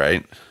Volt,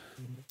 right?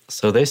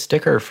 So they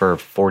sticker for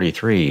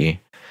 43,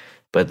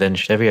 but then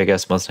Chevy, I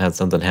guess, must have had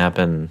something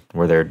happen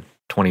where their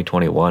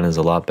 2021 is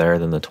a lot better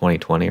than the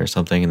 2020 or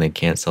something, and they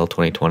can't sell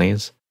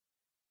 2020s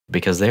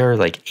because they are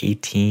like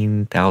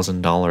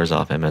 $18,000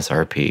 off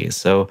MSRP.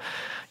 So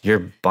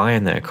you're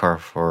buying that car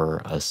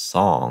for a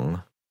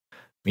song,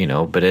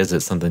 but is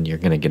it something you're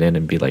going to get in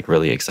and be like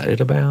really excited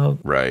about?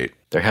 Right.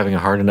 They're having a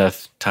hard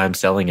enough time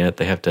selling it.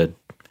 They have to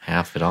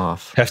half it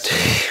off.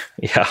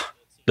 Yeah.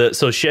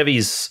 So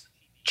Chevy's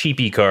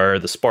cheapy car,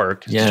 the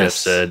Spark, as Yes. Jeff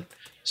said,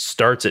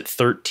 starts at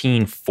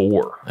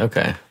 13,400.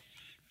 Okay.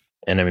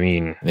 And I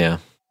mean, Yeah.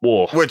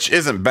 whoa. Which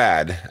isn't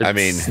bad. I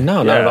mean,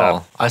 No, not at Yeah.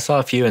 all. I saw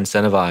a few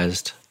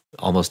incentivized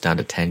almost down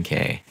to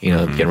 10K,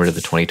 getting rid of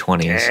the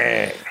 2020s.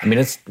 I mean,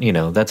 it's,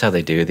 that's how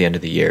they do at the end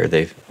of the year.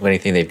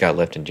 Anything they've got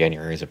left in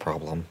January is a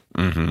problem.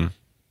 mm-hmm.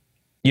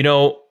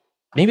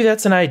 Maybe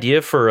that's an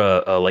idea for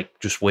a like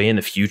just way in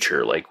the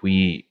future. Like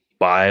we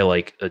buy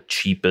like a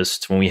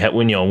cheapest when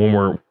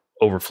we're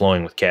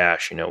overflowing with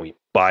cash, we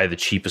buy the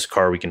cheapest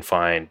car we can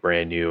find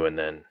brand new and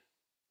then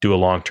do a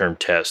long-term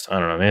test. I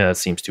don't know. Maybe that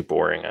seems too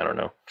boring. I don't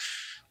know.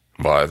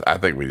 Well, I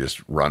think we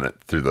just run it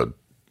through the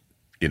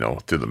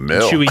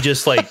mill. Should we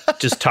just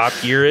top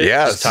gear it?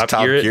 Yeah, Just top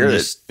gear it. And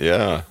just,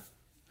 yeah.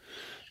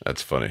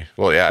 That's funny.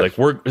 Well, yeah.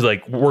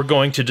 we're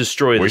going to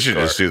destroy this we should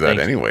car. just do that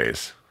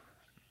anyways.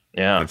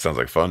 Yeah. That sounds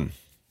like fun.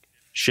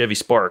 Chevy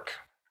Spark.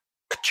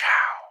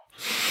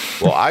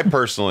 Well, I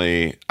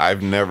personally,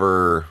 I've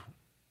never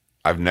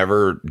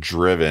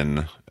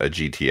driven a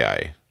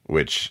GTI,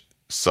 which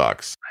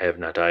sucks. I have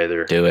not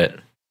either. Do it.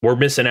 We're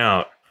missing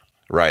out.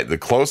 Right. The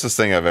closest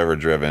thing I've ever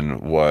driven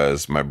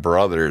was my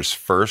brother's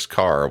first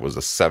car was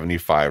a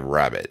 75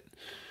 Rabbit.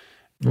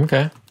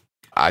 Okay.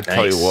 I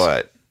tell you Nice.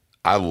 what,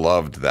 I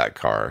loved that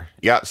car.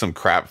 Got some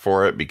crap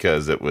for it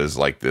because it was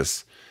like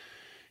this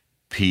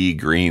pea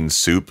green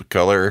soup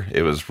color.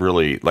 It was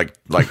really like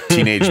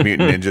Teenage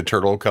Mutant Ninja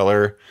Turtle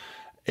color.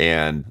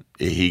 And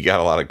he got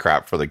a lot of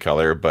crap for the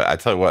color. But I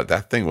tell you what,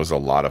 that thing was a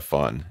lot of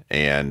fun.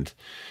 And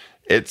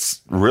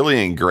it's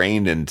really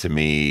ingrained into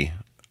me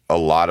a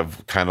lot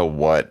of kind of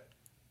what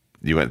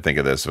you wouldn't think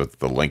of this with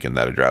the Lincoln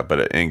that I drive, but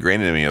it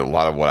ingrained in me a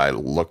lot of what I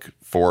look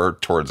for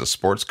towards a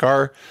sports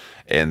car.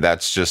 And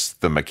that's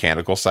just the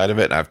mechanical side of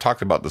it. And I've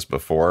talked about this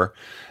before,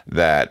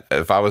 that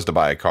if I was to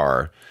buy a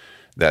car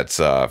that's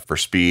for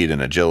speed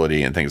and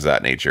agility and things of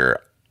that nature,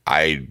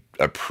 I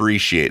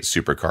appreciate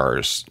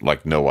supercars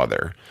like no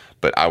other,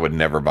 but I would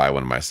never buy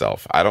one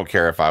myself. I don't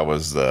care if I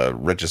was the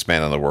richest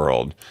man in the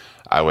world.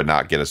 I would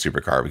not get a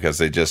supercar because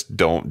they just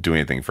don't do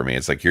anything for me.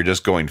 It's like, you're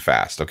just going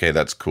fast. Okay,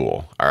 that's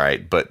cool. All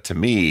right. But to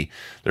me,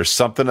 there's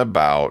something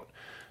about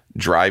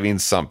driving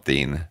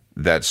something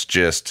that's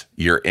just,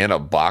 you're in a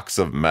box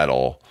of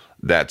metal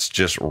that's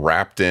just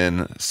wrapped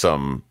in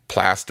some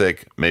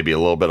plastic, maybe a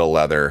little bit of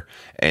leather,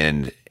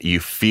 and you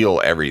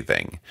feel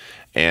everything.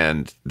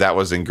 And that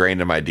was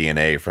ingrained in my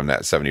DNA from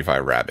that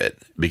 75 Rabbit,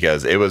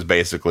 because it was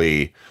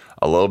basically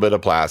a little bit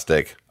of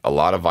plastic, a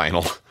lot of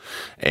vinyl,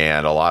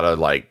 and a lot of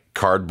like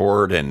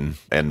cardboard and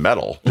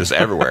metal just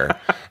everywhere.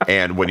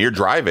 And when you're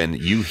driving,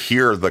 you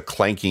hear the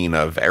clanking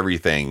of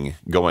everything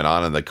going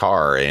on in the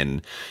car.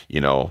 And,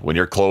 when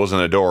you're closing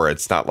a door,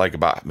 it's not like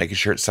about making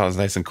sure it sounds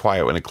nice and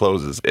quiet when it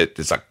closes.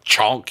 It's a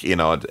chunk,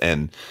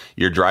 and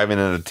you're driving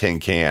in a tin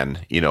can,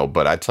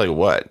 but I tell you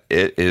what,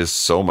 it is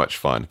so much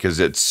fun because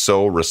it's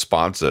so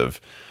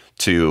responsive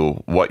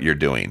to what you're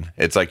doing.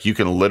 It's like you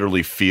can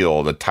literally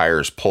feel the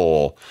tires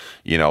pull,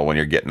 when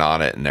you're getting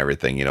on it and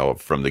everything,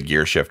 from the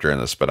gear shifter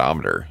and the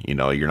speedometer.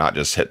 You're not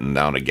just hitting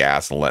down the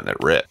gas and letting it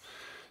rip.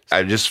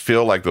 I just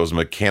feel like those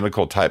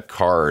mechanical type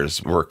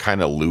cars, we're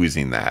kind of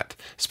losing that,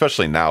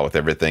 especially now with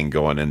everything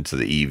going into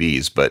the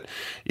EVs. But,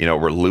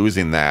 we're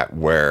losing that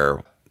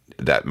where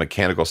that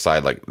mechanical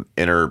side like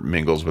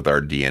intermingles with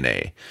our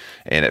DNA,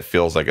 and it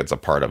feels like it's a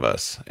part of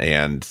us.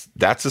 And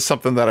that's just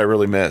something that I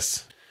really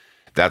miss.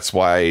 That's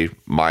why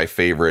my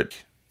favorite,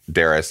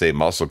 dare I say,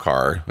 muscle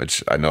car,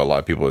 which I know a lot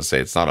of people would say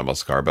it's not a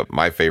muscle car, but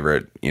my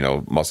favorite,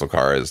 muscle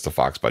car is the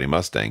Fox Body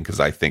Mustang, because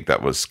I think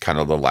that was kind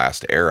of the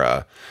last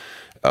era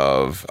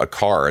of a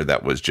car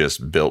that was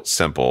just built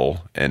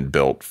simple and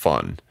built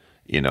fun,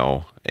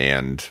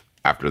 and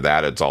after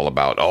that, it's all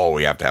about,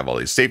 we have to have all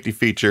these safety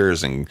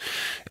features and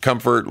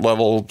comfort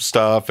level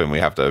stuff, and we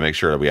have to make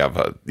sure that we have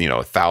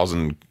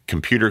 1,000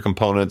 computer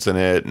components in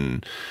it,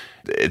 and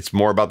it's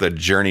more about the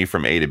journey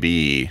from A to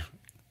B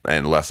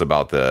and less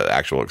about the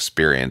actual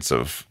experience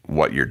of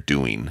what you're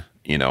doing,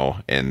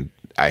 and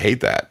I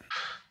hate that.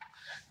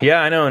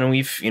 Yeah, I know. And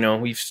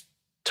we've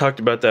talked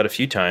about that a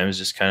few times,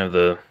 just kind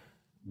of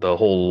the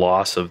whole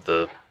loss of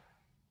the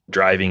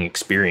driving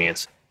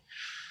experience.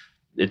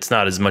 It's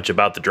not as much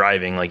about the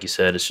driving, like you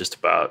said, it's just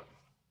about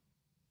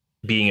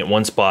being at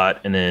one spot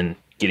and then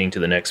getting to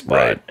the next spot,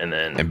 Right.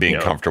 and Being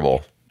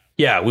comfortable.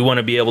 Yeah, we want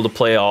to be able to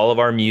play all of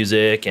our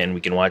music, and we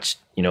can watch,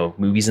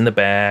 movies in the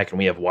back, and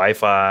we have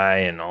Wi-Fi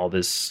and all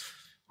this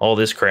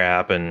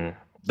crap, and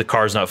the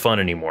car's not fun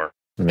anymore.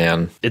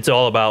 Man, It's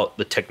all about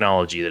the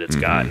technology that it's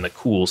got and the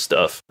cool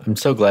stuff. I'm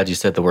so glad you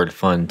said the word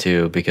fun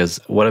too, because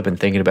what I've been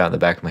thinking about in the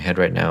back of my head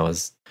right now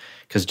is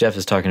because Jeff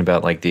is talking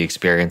about like the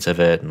experience of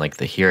it and like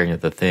the hearing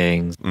of the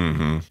things.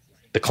 Mm-hmm.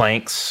 The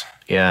clanks.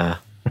 Yeah.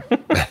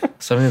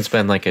 Something that's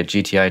been like a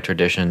GTI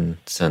tradition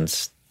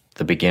since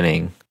the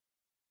beginning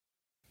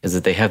is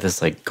that they have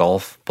this like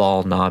golf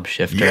ball knob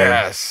shifter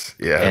Yes.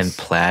 and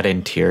plaid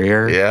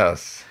interior.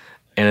 Yes.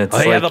 And it's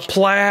Oh, yeah, the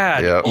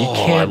plaid. Yep. you Oh,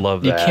 can't, I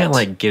love that. You can't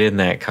like get in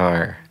that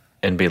car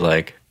and be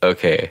like,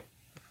 okay,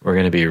 we're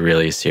going to be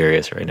really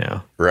serious right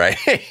now. Right.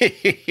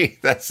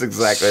 That's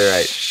exactly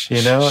right.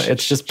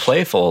 It's just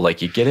playful.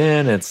 Like you get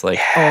in, it's like,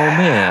 oh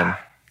man,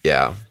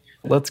 Yeah.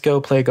 let's go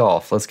play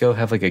golf. Let's go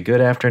have like a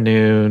good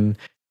afternoon,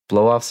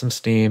 blow off some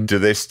steam. Do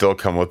they still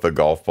come with the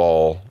golf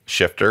ball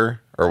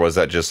shifter, or was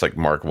that just like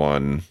Mark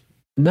 1?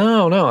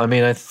 No. I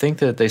mean, I think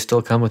that they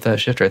still come with that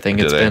shifter. I think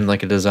Do it's they? been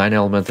like a design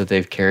element that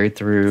they've carried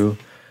through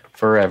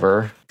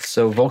forever.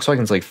 So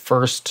Volkswagen's like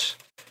first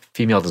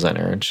female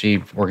designer, and she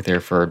worked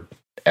there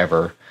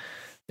forever,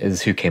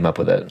 is who came up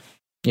with it.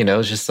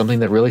 It's just something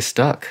that really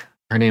stuck.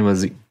 Her name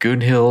was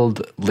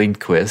Gunhild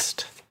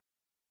Lindquist.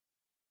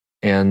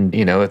 And,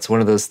 it's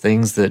one of those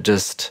things that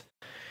just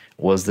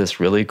was this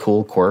really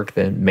cool quirk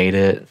that made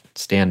it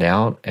stand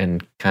out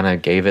and kind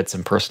of gave it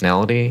some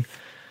personality,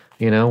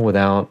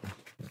 without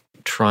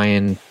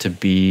trying to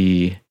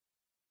be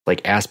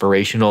like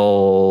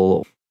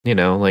aspirational,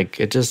 like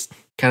it just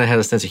kind of had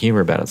a sense of humor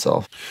about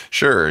itself.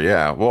 Sure.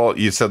 Yeah. Well,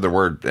 you said the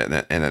word,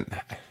 and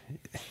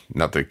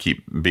not to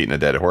keep beating a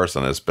dead horse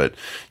on this, but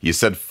you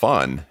said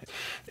fun.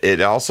 It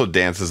also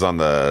dances on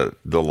the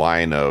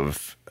line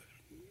of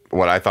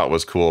what I thought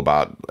was cool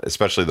about,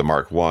 especially the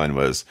Mark 1,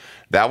 was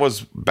that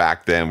was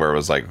back then where it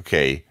was like,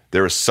 okay,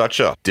 there was such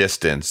a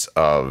distance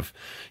of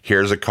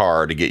here's a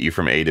car to get you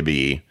from A to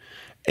B,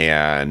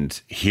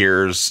 and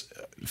here's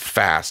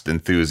fast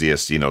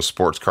enthusiasts,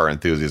 sports car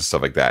enthusiasts,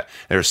 stuff like that.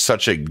 There's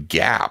such a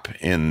gap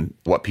in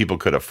what people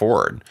could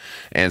afford.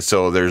 And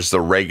so there's the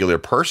regular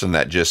person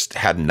that just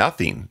had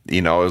nothing.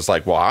 It was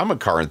like, well, I'm a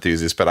car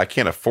enthusiast, but I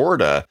can't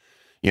afford a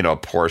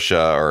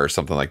Porsche or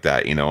something like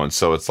that, and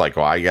so it's like,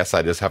 well, I guess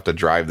I just have to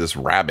drive this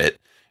Rabbit,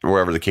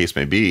 wherever the case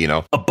may be,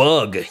 A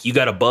bug. You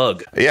got a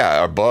bug.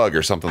 Yeah, a Bug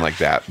or something like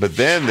that. But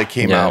then they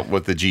came out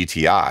with the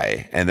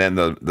GTI, and then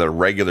the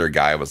regular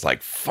guy was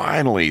like,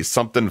 finally,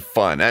 something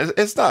fun. And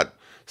it's not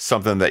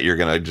something that you're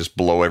going to just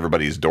blow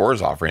everybody's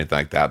doors off or anything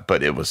like that,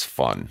 but it was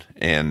fun.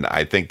 And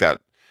I think that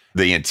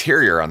the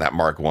interior on that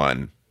Mark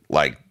 1,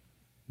 like,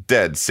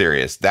 dead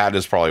serious, that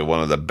is probably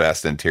one of the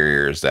best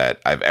interiors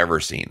that I've ever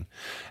seen.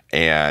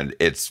 And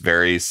it's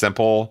very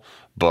simple,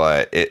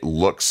 but it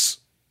looks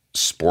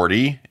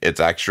sporty.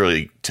 It's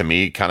actually, to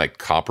me, kind of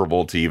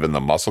comparable to even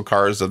the muscle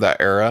cars of that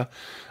era.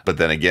 But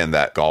then again,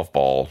 that golf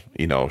ball,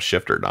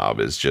 shifter knob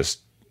is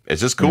just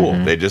cool.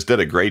 They just did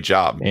a great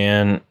job.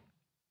 And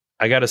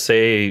I got to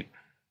say,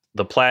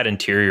 the plaid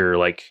interior,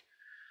 like,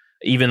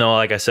 even though,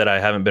 like I said, I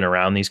haven't been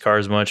around these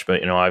cars much,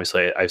 but,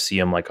 obviously I see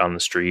them like on the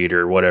street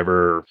or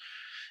whatever.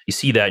 You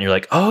see that and you're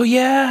like, oh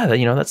yeah,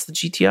 that's the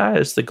GTI.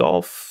 It's the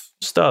golf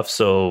stuff.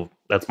 So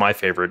that's my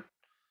favorite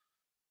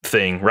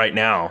thing right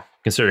now,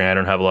 considering I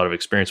don't have a lot of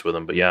experience with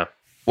them, but yeah.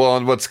 Well,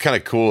 and what's kind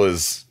of cool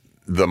is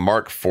the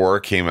Mark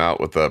IV came out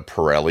with a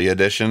Pirelli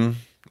edition,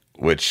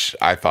 which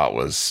I thought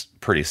was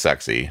pretty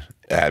sexy.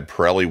 It had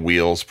Pirelli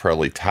wheels,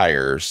 Pirelli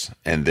tires,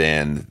 and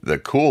then the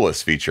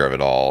coolest feature of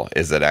it all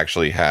is it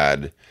actually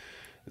had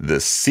the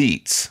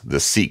seats, the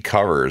seat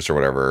covers or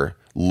whatever,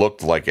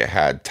 looked like it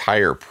had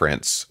tire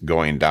prints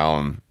going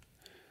down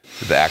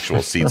the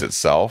actual seats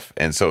itself,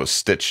 and so it was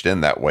stitched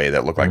in that way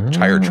that looked like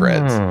tire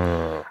treads.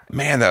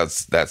 Man,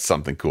 that's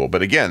something cool.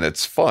 But again,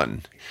 it's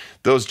fun.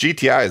 Those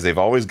GTIs, they've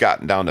always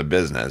gotten down to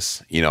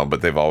business,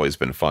 but they've always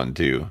been fun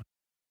too.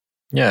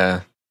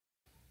 Yeah. I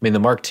mean, the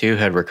Mark II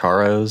had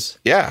Recaros.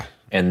 Yeah.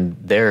 And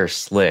they're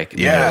slick.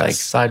 They're like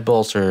side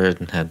bolstered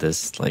and had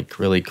this like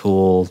really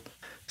cool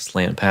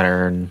slant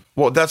pattern.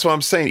 Well, that's what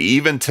I'm saying.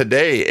 Even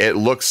today, it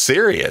looks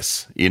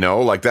serious,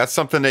 like that's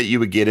something that you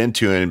would get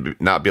into and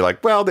not be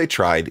like, well, they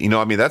tried,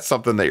 that's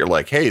something that you're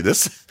like, hey,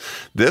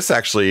 this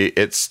actually,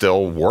 it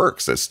still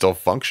works. It's still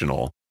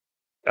functional.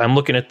 I'm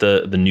looking at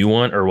the new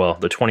one, or well,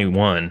 the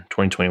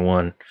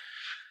 2021.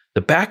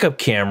 The backup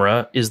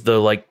camera is the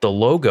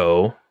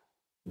logo,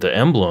 the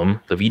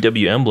emblem, the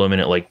VW emblem,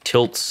 and it like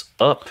tilts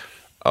up.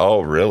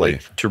 Oh, really?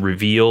 To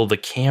reveal the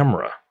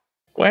camera.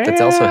 Wow.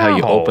 That's also how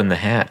you open the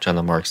hatch on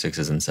the Mark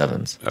 6s and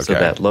 7s. Okay. So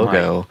that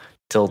logo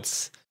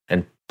tilts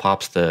and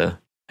pops the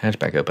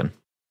hatchback open.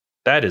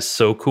 That is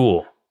so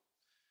cool.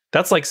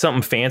 That's like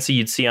something fancy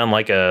you'd see on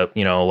like a,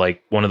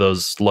 like one of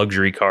those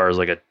luxury cars,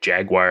 like a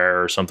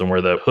Jaguar or something,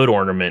 where the hood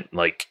ornament,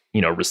 like,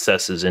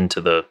 recesses into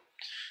the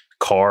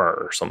car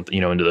or something,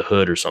 into the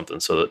hood or something,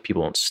 so that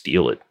people don't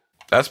steal it.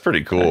 That's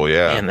pretty cool.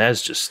 Yeah. Man,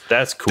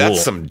 that's cool.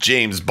 That's some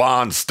James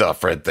Bond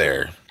stuff right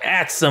there.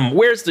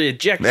 Where's the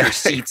ejector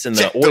seats and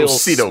the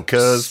oil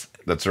cuz.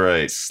 That's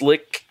right.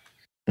 Slick.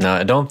 No,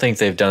 I don't think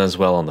they've done as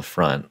well on the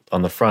front.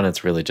 On the front,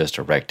 it's really just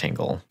a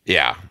rectangle.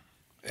 Yeah.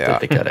 That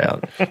they cut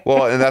out.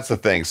 Well, and that's the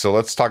thing. So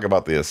let's talk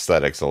about the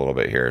aesthetics a little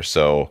bit here.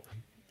 So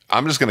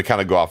I'm just going to kind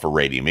of go off a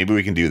rating. Maybe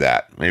we can do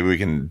that. Maybe we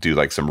can do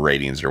like some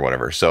ratings or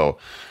whatever. So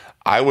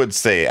I would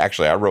say,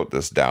 actually, I wrote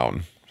this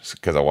down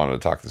because I wanted to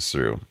talk this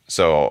through.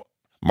 So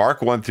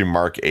Mark 1 through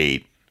Mark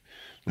 8,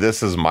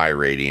 this is my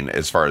rating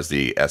as far as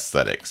the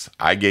aesthetics.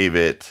 I gave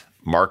it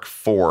Mark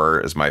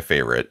 4 as my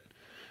favorite.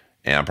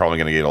 And I'm probably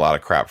going to get a lot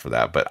of crap for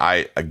that. But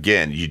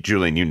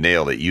Julian, you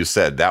nailed it. You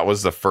said that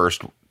was the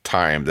first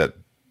time that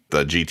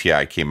the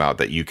GTI came out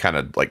that you kind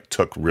of like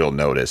took real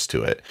notice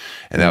to it.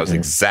 And that was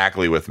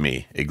exactly with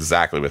me.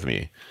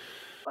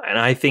 And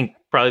I think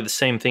probably the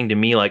same thing to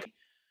me. Like,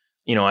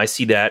 I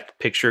see that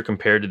picture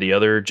compared to the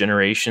other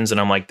generations, and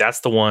I'm like,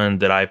 that's the one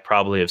that I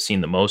probably have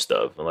seen the most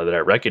of, and that I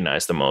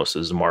recognize the most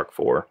is the Mark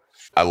IV.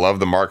 I love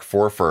the Mark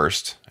IV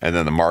first, and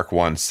then the Mark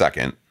I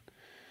second,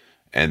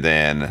 and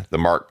then the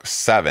Mark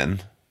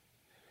 7,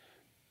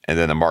 and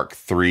then the Mark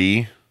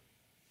 3,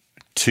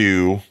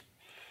 2,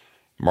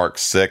 Mark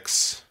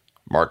 6,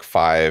 Mark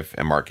 5,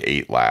 and Mark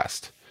 8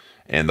 last.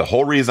 And the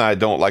whole reason I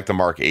don't like the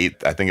Mark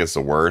 8, I think it's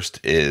the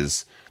worst,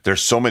 is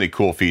there's so many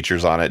cool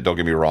features on it. Don't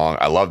get me wrong.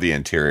 I love the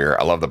interior.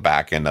 I love the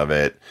back end of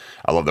it.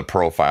 I love the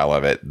profile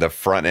of it. The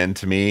front end,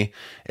 to me,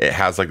 it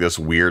has like this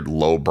weird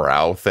low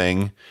brow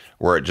thing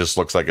where it just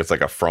looks like it's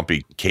like a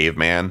frumpy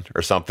caveman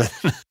or something.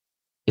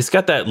 It's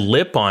got that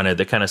lip on it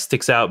that kind of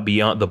sticks out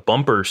beyond the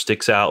bumper,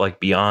 sticks out like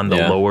beyond the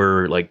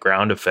lower like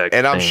ground effect.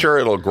 And I'm sure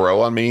it'll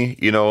grow on me,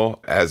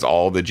 as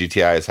all the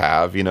GTIs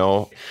have,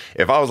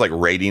 If I was like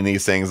rating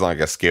these things on like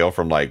a scale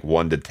from like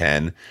 1 to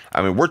 10,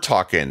 I mean, we're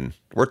talking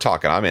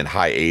I'm in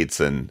high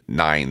 8s and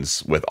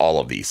 9s with all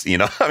of these, I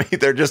mean,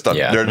 they're just a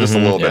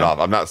little bit off.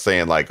 I'm not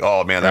saying like,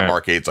 oh man, that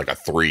Mark 8's like a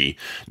 3.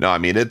 No, I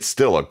mean, it's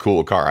still a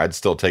cool car. I'd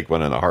still take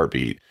one in a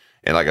heartbeat.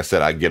 And like I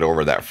said, I'd get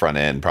over that front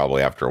end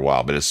probably after a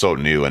while, but it's so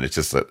new and it's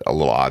just a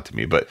little odd to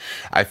me. But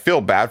I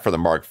feel bad for the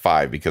Mark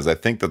V because I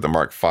think that the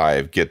Mark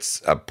V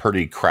gets a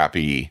pretty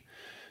crappy,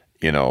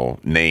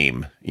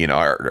 name,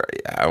 or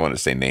I want to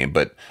say name,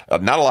 but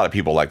not a lot of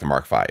people like the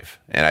Mark V.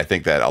 And I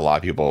think that a lot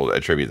of people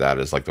attribute that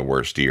as like the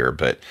worst year,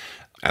 and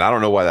I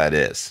don't know why that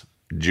is.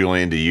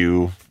 Julian,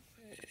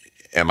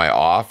 am I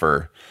off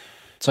or?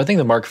 So I think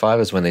the Mark V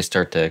is when they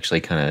start to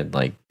actually kind of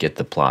like get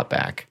the plot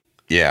back.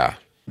 Yeah.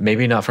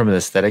 Maybe not from an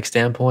aesthetic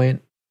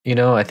standpoint.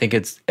 I think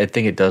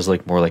it does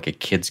look more like a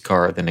kid's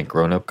car than a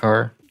grown-up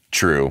car.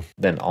 True.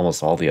 Than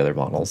almost all the other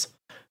models.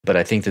 But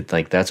I think that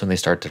like that's when they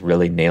start to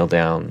really nail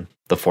down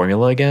the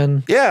formula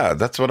again. Yeah,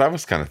 that's what I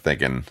was kind of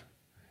thinking. And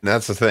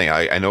that's the thing.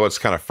 I know it's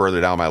kind of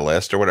further down my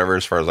list or whatever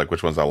as far as like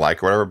which ones I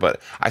like or whatever,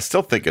 but I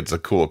still think it's a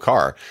cool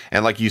car.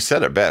 And like you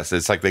said it best,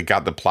 it's like they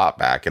got the plot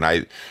back. And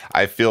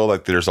I feel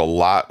like there's a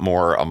lot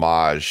more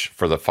homage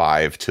for the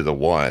 5 to the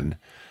 1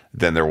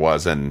 than there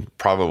was in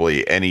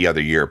probably any other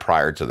year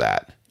prior to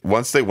that.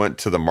 Once they went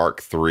to the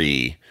Mark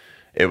III,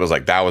 it was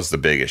like that was the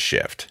biggest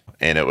shift.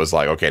 And it was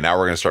like, okay, now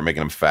we're going to start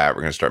making them fat.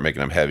 We're going to start making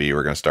them heavy.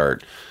 We're going to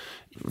start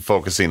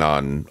focusing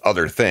on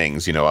other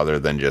things, other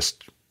than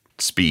just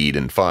speed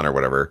and fun or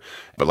whatever.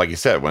 But like you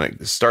said, when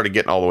it started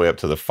getting all the way up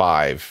to the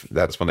 5,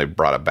 that's when they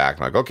brought it back.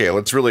 Like, okay,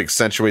 let's really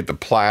accentuate the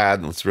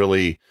plaid. Let's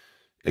really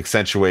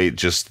accentuate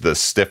just the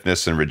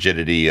stiffness and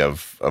rigidity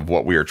of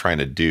what we were trying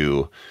to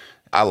do.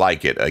 I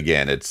like it.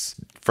 Again, it's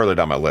further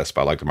down my list,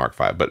 but I like the Mark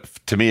V. But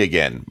to me,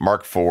 again,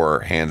 Mark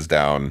IV, hands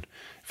down,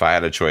 if I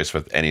had a choice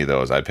with any of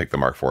those, I'd pick the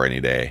Mark IV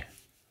any day.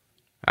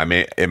 I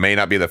mean, it may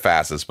not be the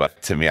fastest, but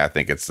to me, I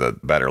think it's the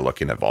better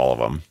looking of all of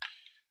them.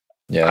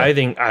 Yeah, I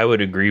think I would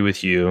agree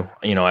with you.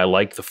 I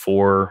like the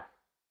 4,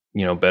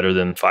 better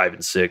than 5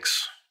 and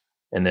 6.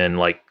 And then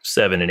like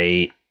 7 and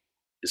 8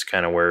 is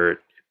kind of where it,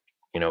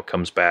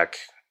 comes back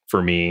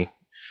for me.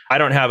 I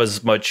don't have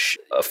as much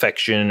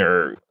affection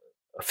or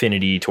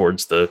affinity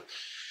towards the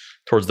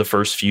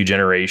first few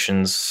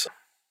generations,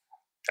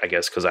 I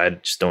guess, because I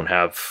just don't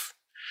have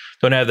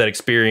that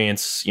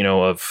experience,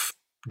 of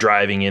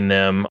driving in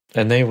them.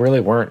 And they really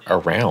weren't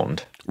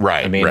around.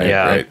 Right. I mean,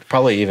 right.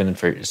 Probably even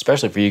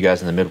especially for you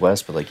guys in the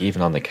Midwest, but like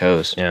even on the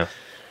coast. Yeah.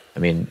 I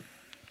mean,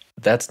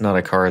 that's not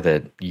a car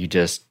that you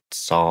just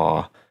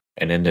saw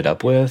and ended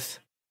up with,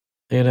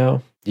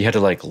 You had to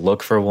like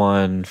look for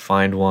one,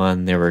 find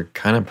one. They were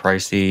kind of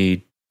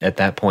pricey at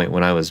that point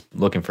when I was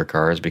looking for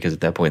cars because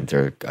at that point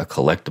they're a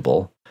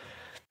collectible.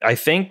 I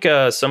think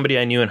somebody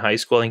I knew in high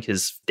school, I think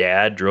his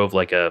dad drove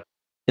like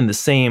in the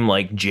same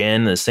like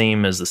gen, the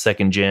same as the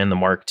second gen, the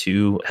Mark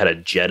II had a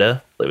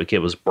Jetta. Like it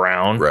was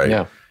brown. Right.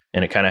 Yeah.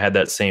 And it kind of had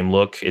that same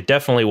look. It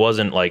definitely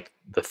wasn't like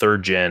the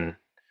third gen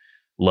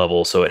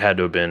level. So it had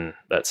to have been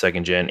that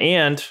second gen.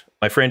 And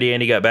my friend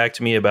Andy got back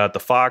to me about the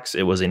Fox.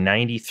 It was a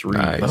 93.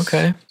 Nice.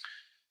 Okay.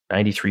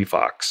 93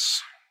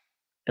 Fox.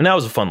 And that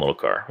was a fun little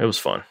car. It was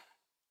fun.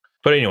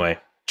 But anyway,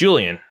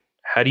 Julian,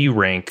 how do you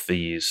rank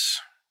these?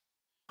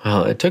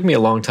 Well, it took me a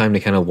long time to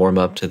kind of warm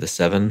up to the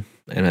 7.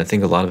 And I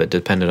think a lot of it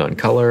depended on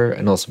color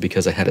and also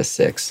because I had a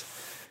 6.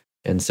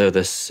 And so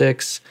the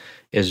 6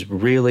 is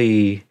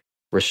really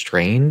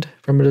restrained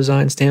from a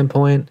design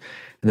standpoint.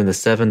 And then the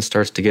 7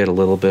 starts to get a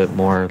little bit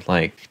more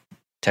like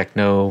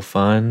techno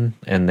fun.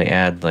 And they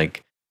add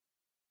like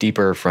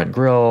deeper front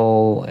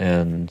grille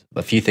and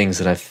a few things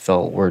that I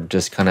felt were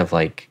just kind of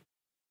like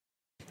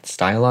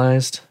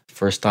stylized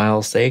for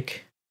style's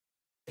sake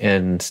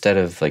instead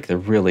of like the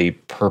really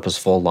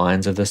purposeful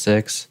lines of the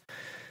 6.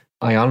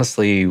 I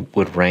honestly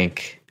would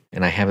rank,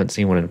 and I haven't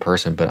seen one in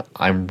person, but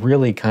I'm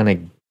really kind of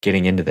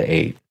getting into the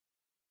 8.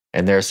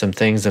 And there are some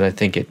things that I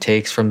think it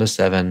takes from the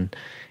 7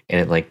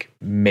 and it like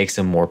makes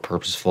them more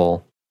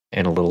purposeful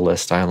and a little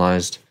less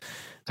stylized.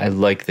 I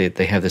like that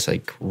they have this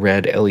like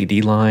red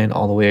LED line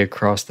all the way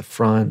across the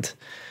front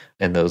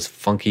and those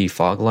funky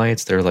fog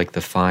lights. They're like the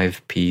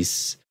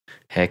 5-piece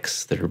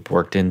hex that are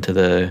worked into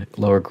the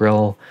lower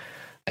grille.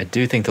 I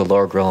do think the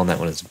lower grille on that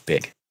one is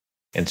big.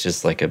 It's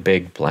just like a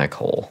big black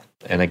hole.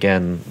 And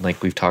again,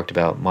 like we've talked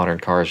about, modern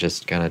cars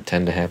just kind of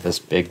tend to have this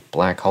big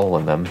black hole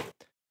in them.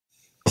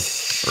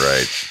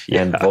 Right.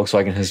 And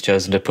Volkswagen has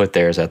chosen to put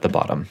theirs at the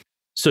bottom.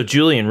 So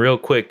Julian, real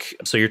quick.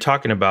 So you're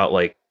talking about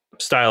like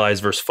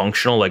stylized versus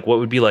functional. Like what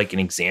would be like an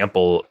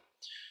example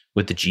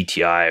with the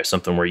GTI or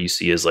something where you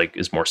see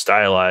is more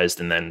stylized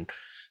and then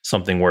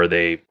something where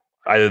they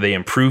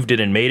improved it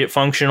and made it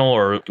functional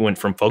or went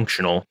from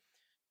functional,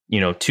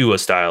 to a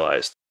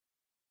stylized.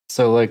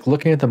 So like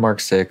looking at the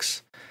Mark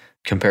 6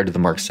 compared to the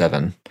Mark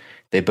 7,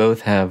 they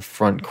both have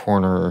front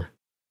corner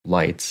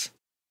lights.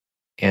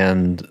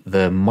 And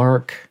the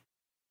Mark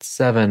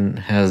 7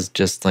 has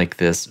just like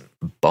this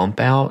bump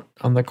out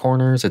on the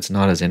corners. It's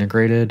not as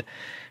integrated.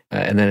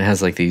 And then it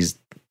has like these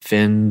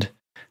finned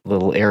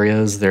little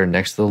areas there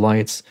next to the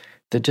lights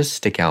that just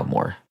stick out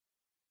more.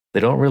 They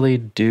don't really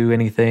do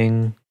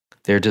anything.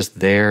 They're just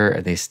there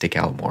and they stick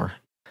out more.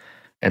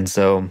 And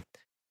so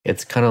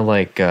it's kind of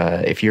like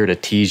if you were to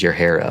tease your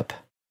hair up,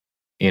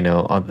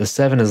 the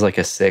 7 is like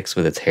a 6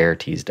 with its hair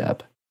teased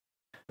up.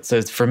 So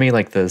it's, for me,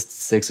 like the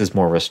 6 is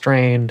more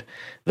restrained.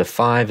 The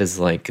 5 is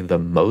like the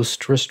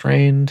most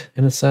restrained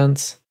in a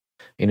sense.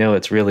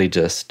 It's really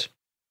just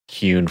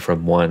hewn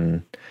from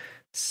one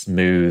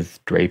smooth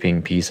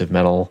draping piece of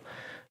metal.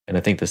 And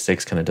I think the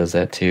 6 kind of does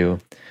that too.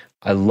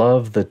 I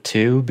love the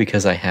 2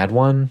 because I had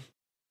one.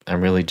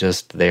 I'm really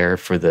just there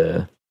for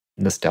the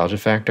nostalgia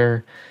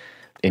factor.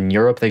 In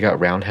Europe, they got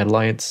round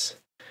headlights.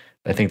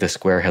 I think the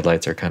square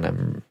headlights are kind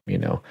of,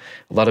 a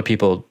lot of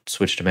people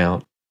switched them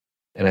out.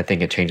 And I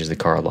think it changes the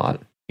car a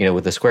lot.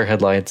 With the square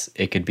headlights,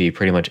 it could be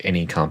pretty much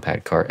any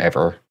compact car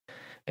ever.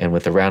 And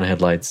with the round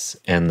headlights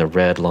and the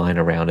red line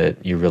around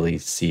it, you really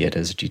see it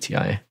as a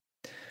GTI.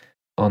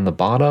 On the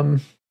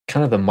bottom,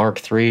 kind of the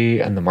Mark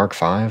III and the Mark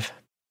V.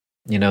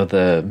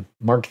 The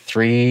Mark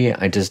III,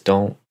 I just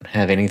don't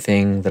have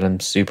anything that I'm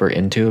super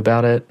into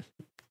about it.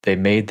 They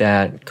made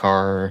that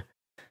car,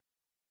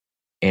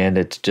 and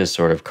it's just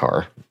sort of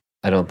car.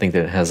 I don't think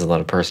that it has a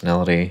lot of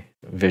personality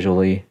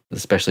visually,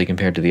 especially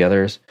compared to the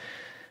others.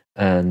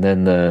 And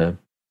then the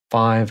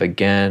 5,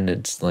 again,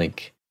 it's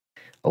like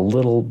a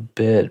little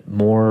bit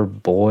more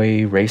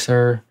boy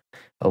racer,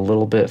 a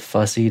little bit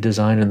fussy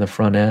design in the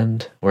front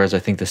end, whereas I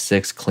think the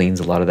 6 cleans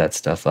a lot of that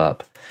stuff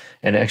up.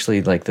 And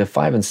actually, like the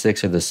 5 and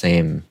 6 are the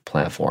same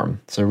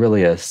platform. So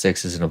really a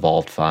 6 is an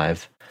evolved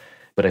 5,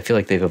 but I feel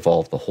like they've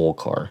evolved the whole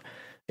car.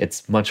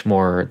 It's much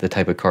more the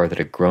type of car that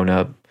a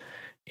grown-up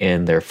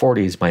in their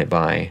 40s might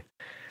buy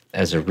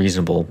as a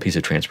reasonable piece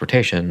of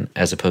transportation,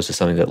 as opposed to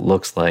something that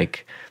looks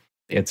like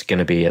it's going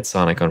to be at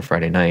Sonic on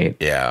Friday night.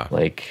 Yeah.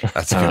 Like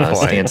that's a good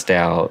point. Stanced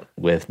out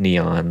with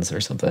neons or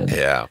something.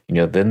 Yeah.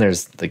 Then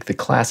there's like the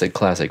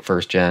classic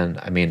first gen.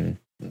 I mean,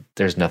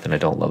 there's nothing I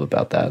don't love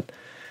about that.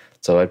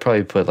 So I'd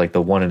probably put like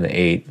the 1 and the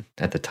 8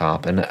 at the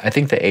top. And I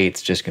think the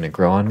 8's just going to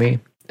grow on me.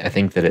 I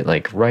think that it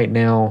like right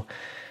now,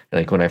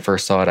 like when I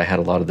first saw it, I had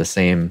a lot of the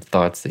same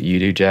thoughts that you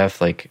do,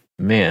 Jeff. Like,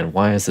 man,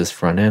 why is this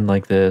front end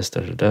like this?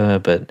 Da, da, da.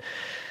 But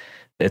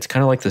it's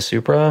kind of like the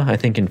Supra, I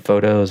think, in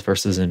photos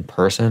versus in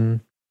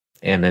person.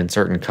 And in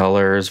certain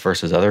colors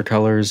versus other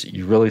colors,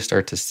 you really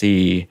start to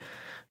see,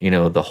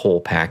 the whole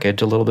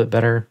package a little bit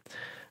better.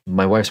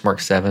 My wife's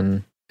Mark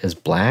 7 is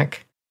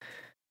black.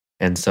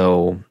 And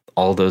so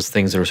all those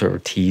things are sort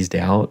of teased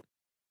out.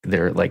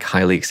 They're like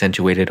highly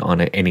accentuated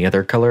on any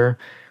other color,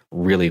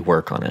 really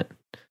work on it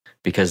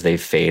because they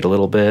fade a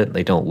little bit.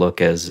 They don't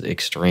look as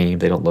extreme.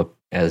 They don't look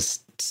as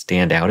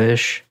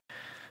standout-ish,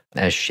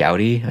 as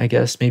shouty, I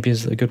guess maybe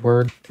is a good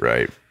word.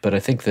 Right. But I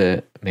think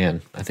that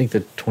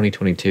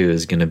 2022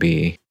 is going to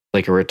be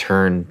like a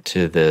return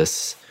to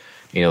this,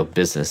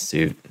 business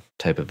suit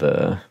type of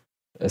a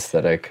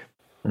aesthetic.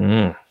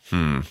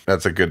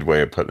 That's a good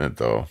way of putting it,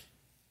 though.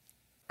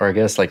 Or I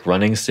guess like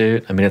running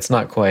suit. I mean, it's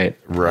not quite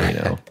right.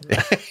 You know.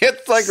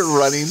 It's like a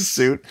running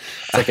suit.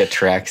 It's like a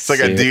track It's like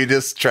a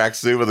Adidas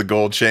tracksuit with a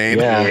gold chain.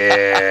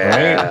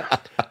 Yeah. Right?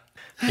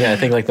 Yeah, I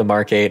think like the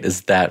Mark 8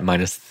 is that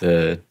minus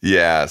the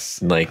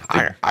Yes. like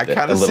the, I kind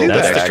a of little see bit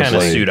That's that the kind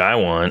of actually. suit I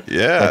want.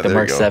 Yeah. like the there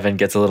Mark you go. 7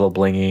 gets a little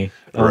blingy.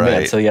 Oh man,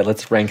 Right. so yeah,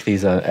 let's rank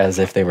these as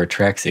if they were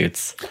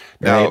tracksuits.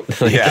 Now,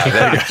 Right? Like- yeah,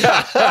 there you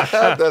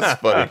go.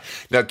 That's funny.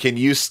 Now, can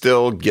you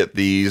still get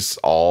these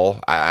all?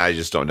 I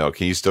just don't know.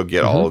 Can you still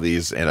get all of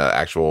these in an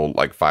actual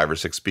like 5 or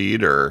 6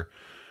 speed, or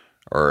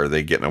are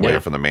they getting away Yeah.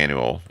 from the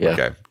manual? Yeah,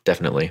 Okay.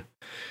 definitely.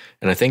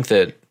 And I think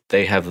that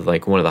they have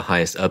like one of the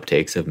highest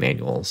uptakes of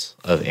manuals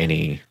of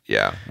any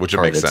Yeah, which it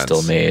car makes that's sense.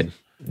 still made.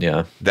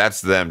 Yeah. That's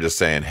them just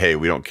saying, "Hey,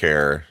 we don't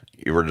care.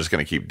 We're just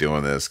going to keep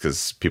doing this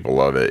because people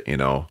love it," you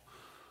know.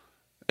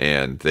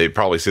 And they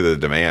probably see the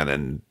demand,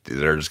 and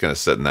they're just going to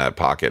sit in that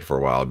pocket for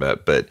a while, I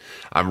bet. But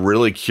I'm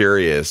really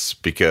curious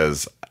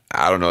because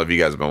I don't know if you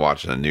guys have been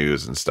watching the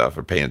news and stuff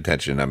or paying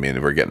attention. I mean,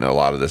 we're getting a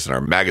lot of this in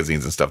our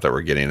magazines and stuff that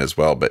we're getting as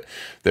well. But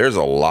there's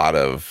a lot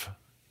of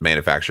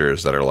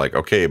manufacturers that are like,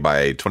 okay,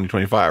 by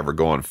 2025, we're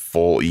going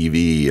full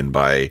EV. And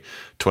by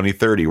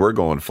 2030, we're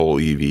going full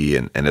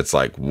EV. And it's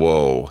like,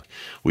 whoa,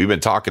 we've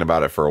been talking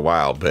about it for a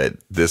while, but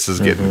this is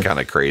getting kind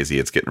of crazy.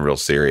 It's getting real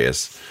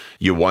serious.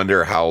 You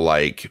wonder how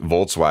like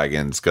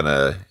Volkswagen's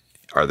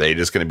are they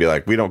just going to be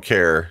like, we don't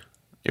care.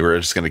 We're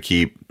just going to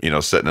keep,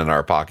 sitting in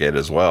our pocket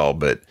as well.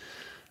 But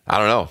I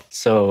don't know.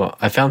 So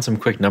I found some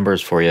quick numbers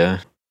for you.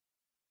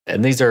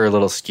 And these are a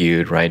little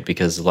skewed, right?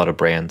 Because a lot of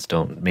brands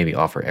don't maybe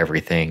offer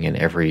everything in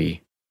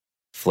every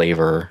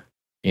flavor.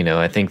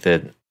 I think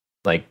that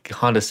like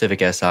Honda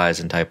Civic SIs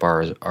and Type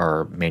Rs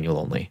are manual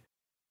only.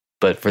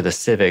 But for the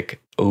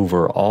Civic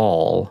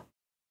overall,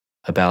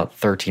 about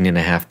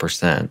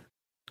 13.5%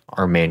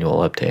 are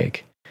manual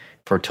uptake.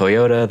 For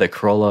Toyota, the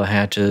Corolla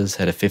hatches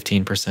had a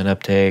 15%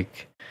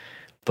 uptake.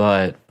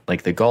 But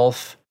like the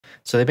Golf,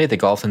 so they made the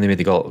Golf and they made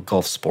the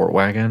Golf Sport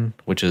Wagon,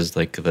 which is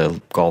like the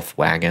Golf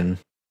wagon.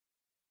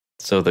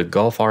 So the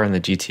Golf R and the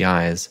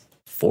GTI is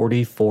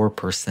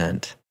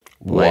 44%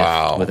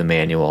 Wow. with a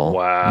manual.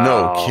 Wow.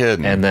 No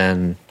kidding. And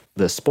then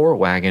the Sport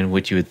Wagon,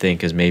 which you would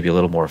think is maybe a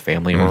little more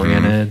family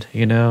oriented,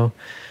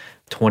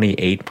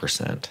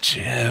 28%.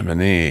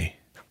 Jiminy.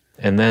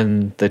 And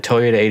then the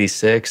Toyota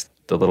 86,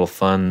 the little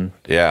fun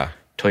Yeah.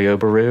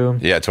 Toyobaru,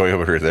 Yeah.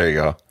 Toyota. There you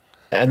go.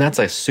 and that's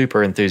a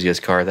super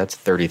enthusiast car. That's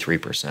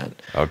 33%.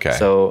 Okay.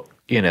 So,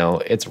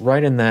 it's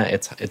right in that.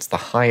 It's the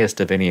highest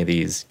of any of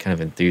these kind of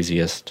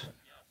enthusiast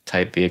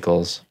type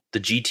vehicles. The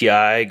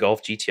GTI,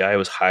 Golf GTI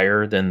was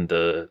higher than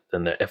the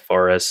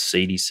FRS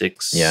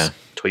 86 Yeah.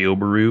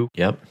 Toyobaru.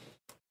 Yep.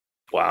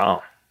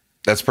 Wow.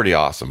 That's pretty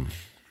awesome.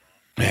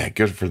 Man,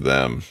 good for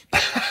them.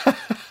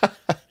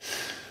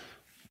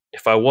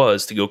 If I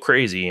was to go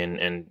crazy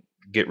and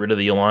get rid of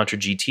the Elantra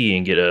GT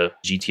and get a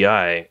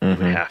GTI, it would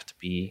have to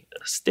be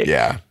a stick.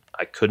 Yeah.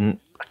 I couldn't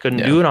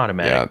Yeah. do an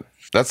automatic. Yeah.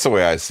 That's the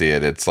way I see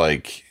it. It's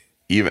like,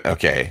 even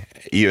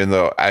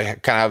though I kind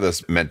of have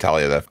this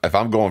mentality that if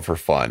I'm going for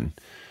fun,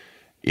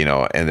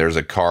 and there's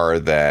a car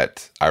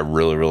that I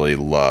really, really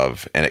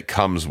love, and it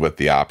comes with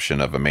the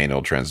option of a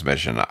manual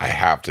transmission, I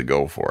have to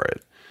go for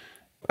it.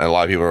 And a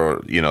lot of people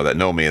are, that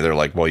know me, they're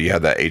like, well, you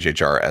had that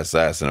HHR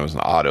SS and it was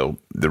an auto.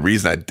 The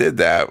reason I did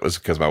that was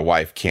because my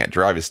wife can't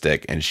drive a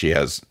stick and she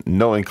has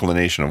no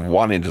inclination of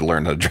wanting to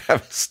learn how to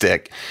drive a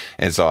stick.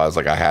 And so I was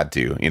like, I had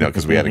to,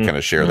 because we had to kind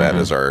of share that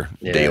as our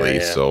daily.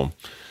 Yeah. So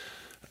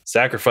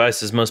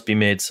Sacrifices must be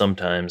made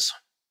sometimes.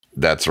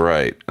 that's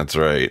right. That's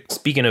right.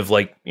 Speaking of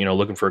like,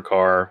 looking for a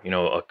car,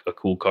 a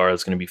cool car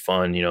that's going to be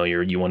fun,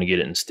 you want to get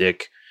it in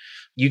stick.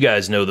 You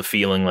guys know the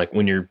feeling like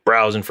when you're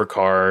browsing for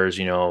cars,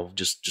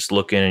 just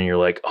looking and you're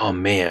like, oh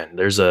man,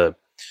 there's a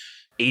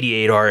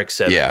 88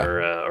 RX-7 Yeah.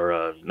 or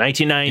a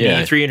 1990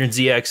 Yeah.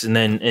 300ZX, and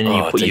then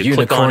It's a you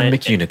click on it,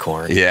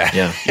 McUnicorn. Yeah.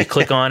 Yeah. you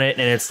click on it,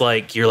 and it's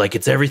like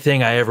it's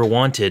everything I ever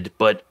wanted,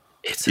 but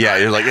it's Yeah.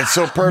 You're like, it's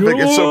so perfect.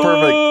 It's so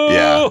perfect.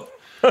 Yeah.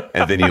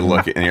 And then you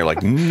look and you're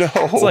like, no.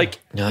 It's like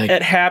You're like,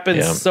 it happens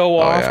yeah. so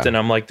Oh, yeah. often.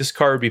 I'm like, this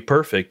car would be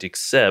perfect,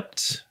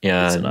 except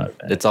yeah, it's an and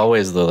automatic. it's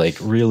always the like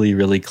really,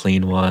 really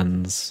clean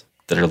ones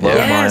that are low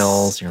Yes.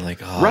 miles. You're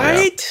like, oh,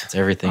 Right? it's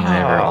everything I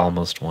ever Ah.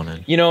 almost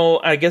wanted.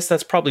 I guess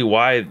that's probably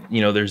why,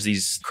 there's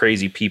these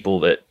crazy people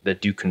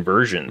that do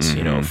conversions,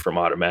 Mhm. from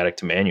automatic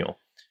to manual.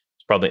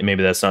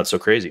 Maybe that's not so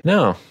crazy.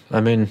 No, I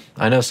mean,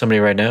 I know somebody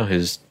right now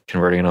who's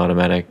converting an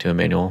automatic to a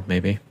manual,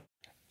 maybe.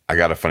 I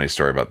got a funny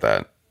story about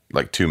that,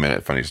 like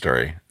 2-minute funny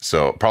story.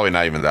 So probably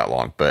not even that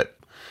long, but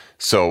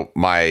so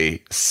my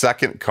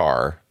second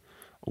car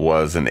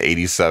was an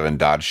 87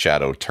 Dodge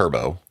Shadow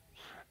Turbo.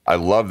 I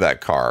love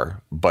that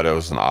car, but it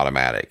was an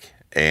automatic.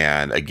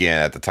 And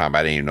again, at the time,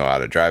 I didn't even know how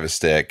to drive a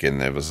stick.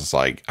 And it was just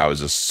like, I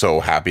was just so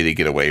happy to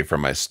get away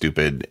from my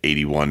stupid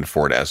 81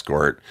 Ford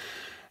Escort.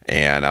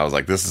 And I was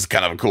like, this is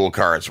kind of a cool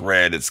car. It's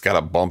red. It's got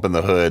a bump in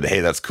the hood. Hey,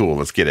 that's cool.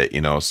 Let's get it,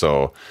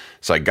 So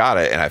I got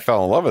it and I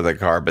fell in love with the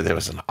car, but it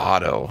was an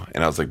auto.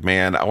 And I was like,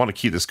 man, I want to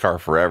keep this car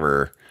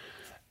forever.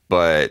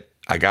 But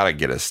I got to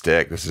get a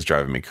stick. This is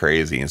driving me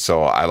crazy. And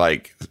so I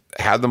like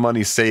had the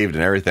money saved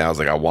and everything. I was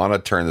like, I want to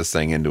turn this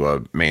thing into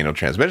a manual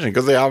transmission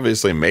because they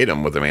obviously made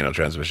them with a manual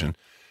transmission.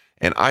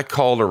 And I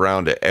called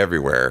around to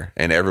everywhere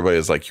and everybody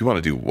was like, you want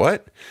to do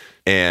what?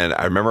 And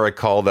I remember I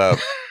called up,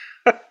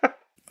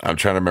 I'm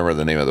trying to remember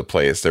the name of the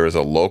place. There was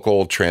a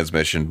local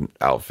transmission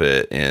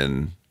outfit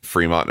in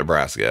Fremont,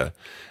 Nebraska.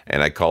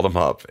 And I called him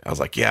up. I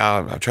was like,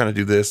 yeah, I'm trying to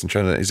do this.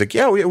 He's like,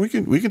 yeah, we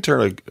can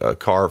turn a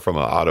car from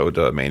an auto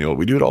to a manual.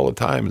 We do it all the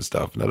time and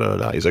stuff.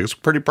 He's like, it's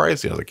pretty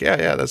pricey. I was like,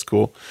 yeah, that's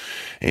cool.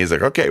 And he's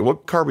like, okay,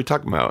 what car are we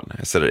talking about?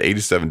 I said, an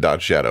 87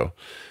 Dodge Shadow.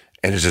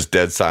 And it's just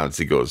dead silence.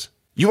 He goes,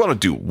 you want to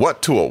do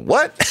what to a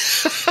what?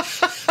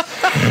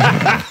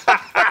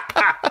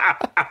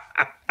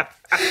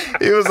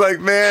 He was like,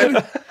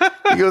 man,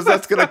 he goes,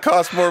 that's going to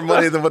cost more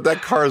money than what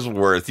that car's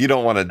worth. You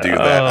don't want to do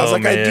that. I was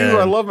like, man. I do.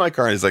 I love my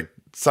car. And he's like,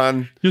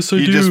 son, yes,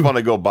 you just want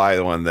to go buy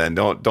one then.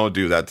 Don't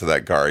do that to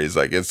that car. He's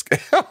like, it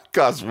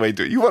costs way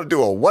too. You want to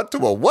do a what to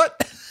a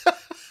what?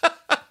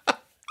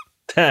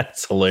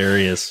 That's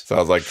hilarious. So I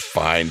was like,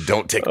 fine,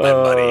 don't take my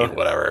money,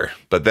 whatever.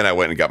 But then I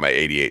went and got my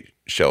 88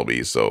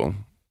 Shelby. So,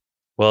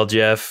 well,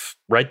 Jeff,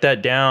 write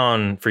that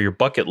down for your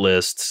bucket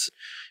lists.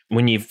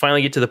 When you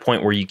finally get to the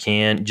point where you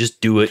can, just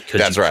do it because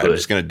that's right. Could. I'm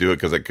just going to do it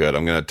because I could.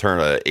 I'm going to turn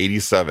a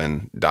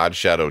 87 Dodge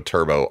Shadow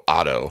Turbo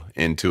Auto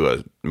into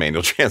a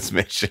manual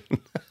transmission.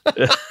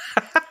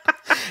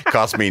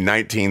 Cost me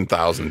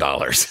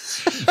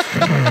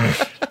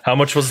 $19,000. How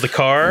much was the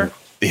car?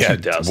 Yeah,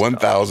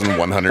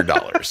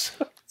 $1,100.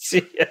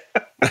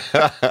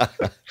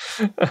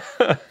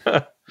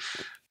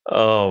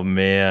 Oh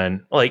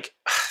man, like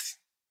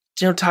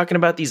talking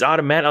about these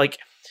automatic, like.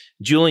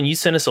 Julian, you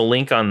sent us a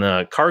link on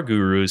the Car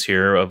Gurus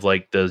here of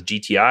like the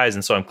GTIs.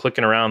 And so I'm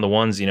clicking around the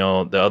ones, the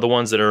other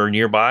ones that are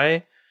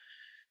nearby,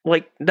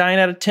 like 9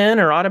 out of 10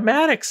 are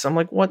automatics. I'm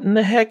like, what in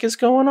the heck is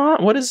going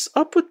on? What is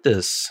up with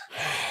this?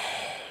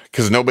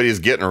 Because nobody's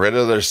getting rid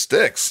of their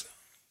sticks.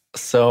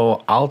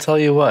 So I'll tell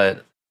you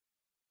what,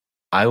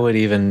 I would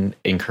even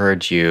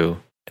encourage you.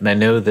 And I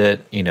know that,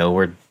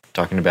 we're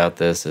talking about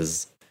this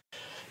as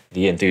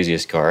the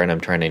enthusiast car, and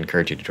I'm trying to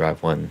encourage you to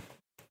drive one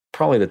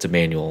probably that's a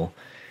manual.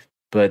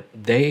 But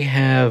they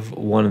have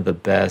one of the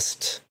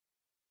best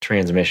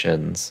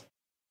transmissions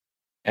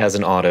as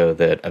an auto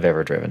that I've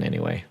ever driven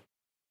anyway.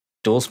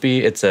 Dual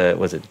speed,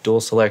 was it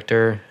dual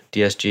selector,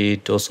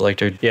 DSG, dual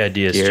selector? Yeah,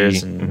 DSG.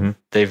 Gears, and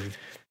they've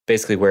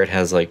basically where it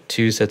has like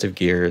 2 sets of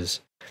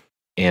gears,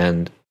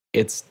 and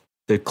it's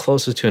the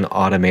closest to an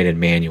automated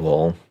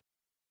manual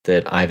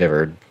that I've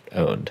ever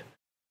owned.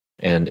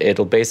 And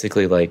it'll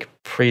basically like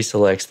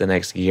pre-selects the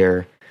next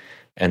gear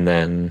and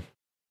then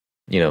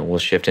we'll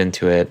shift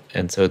into it.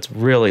 And so it's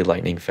really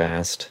lightning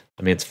fast.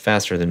 I mean, it's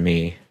faster than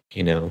me,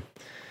 and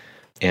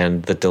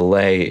the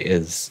delay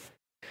is,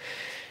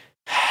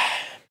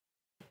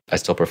 I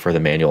still prefer the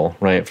manual,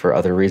 right? For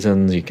other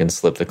reasons, you can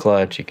slip the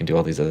clutch, you can do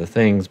all these other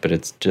things, but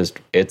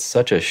it's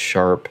such a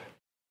sharp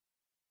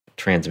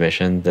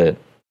transmission that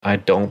I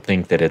don't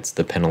think that it's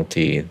the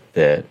penalty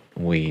that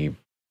we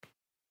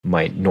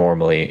might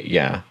normally.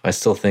 Yeah. I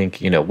still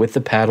think, with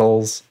the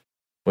paddles,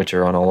 which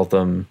are on all of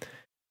them,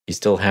 you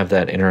still have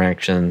that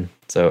interaction.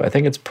 So I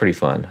think it's pretty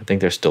fun. I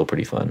think they're still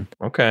pretty fun.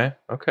 Okay.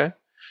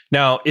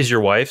 Now, is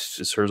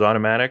hers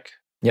automatic?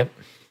 Yep,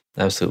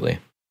 absolutely.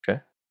 Okay.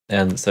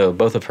 And so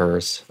both of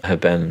hers have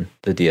been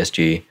the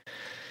DSG,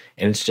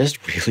 and it's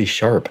just really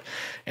sharp.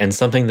 And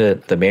something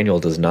that the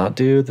manual does not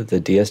do that the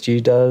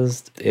DSG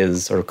does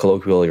is sort of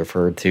colloquially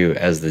referred to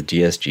as the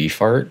DSG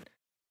fart.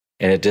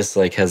 And it just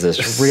like has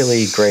this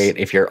really great,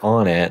 if you're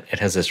on it, it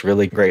has this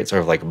really great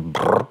sort of like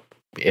brrr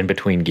in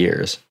between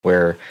gears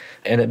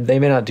and they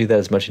may not do that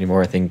as much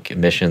anymore. I think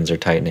emissions are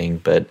tightening,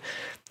 but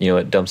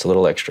it dumps a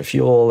little extra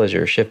fuel as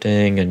you're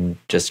shifting and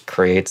just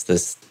creates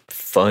this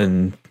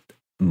fun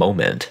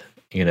moment,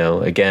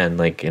 again,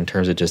 like in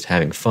terms of just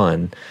having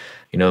fun,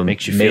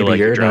 makes you feel like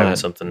you're driving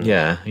something.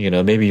 Yeah.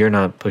 Maybe you're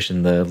not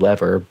pushing the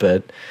lever,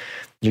 but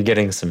you're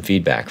getting some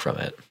feedback from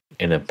it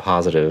in a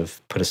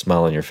positive, put a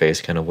smile on your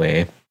face kind of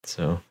way.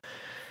 So,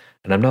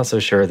 and I'm not so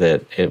sure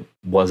that it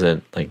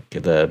wasn't like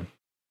the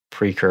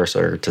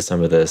precursor to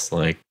some of this,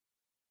 like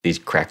these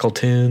crackle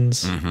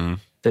tunes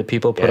that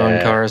people put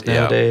on cars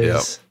nowadays.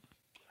 Yep.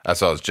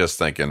 That's what I was just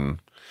thinking.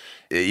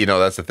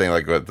 That's the thing,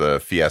 like with the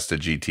Fiesta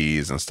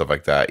GTs and stuff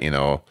like that,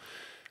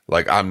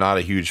 like I'm not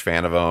a huge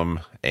fan of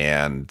them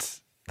and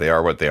they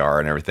are what they are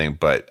and everything.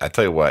 But I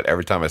tell you what,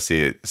 every time I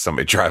see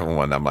somebody driving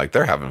one, I'm like,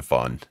 they're having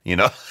fun,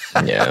 Yeah.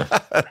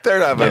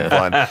 They're having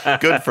fun.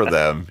 Good for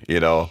them.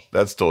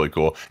 That's totally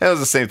cool. And it was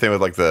the same thing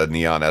with like the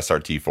Neon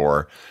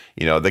SRT4.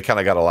 They kind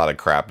of got a lot of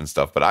crap and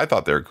stuff, but I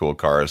thought they were cool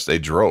cars. They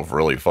drove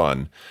really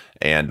fun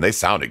and they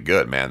sounded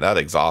good, man. That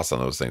exhaust on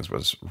those things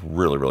was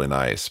really, really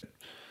nice.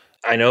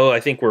 I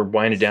think we're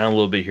winding down a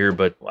little bit here,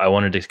 but I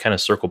wanted to kind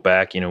of circle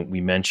back. We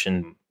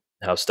mentioned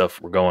how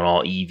we're going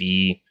all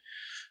EV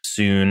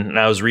soon. And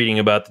I was reading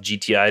about the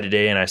GTI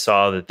today and I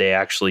saw that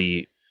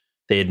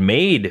they had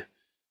made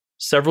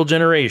several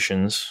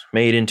generations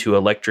made into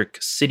electric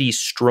City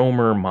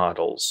Stromer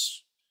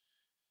models.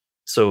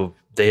 So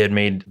they had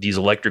made these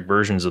electric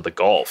versions of the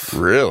Golf.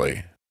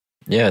 Really?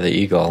 Yeah, the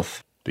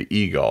e-Golf. The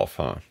e-Golf,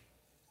 huh?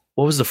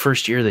 What was the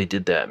first year they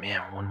did that?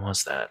 Man, when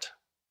was that?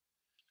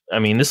 I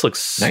mean, this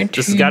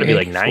has got to be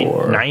like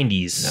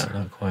 90s. No,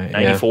 not quite.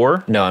 94?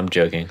 Yeah. No, I'm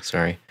joking.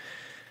 Sorry.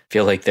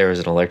 Feel like there was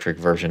an electric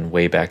version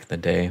way back in the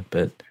day,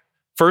 but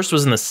First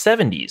was in the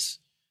 70s.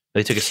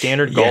 They took a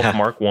standard Golf Yeah.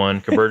 Mark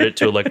 1, converted it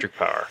to electric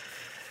power.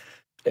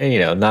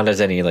 not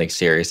as any like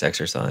serious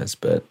exercise,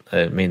 but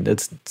I mean,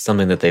 it's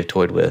something that they've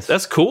toyed with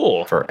That's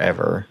cool.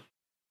 forever.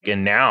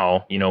 And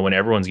now, when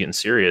everyone's getting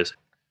serious,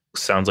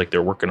 sounds like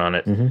they're working on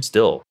it Mhm.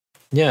 still.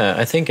 Yeah,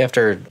 I think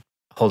after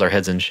Hold Our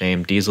Heads in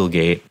Shame,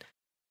 Dieselgate,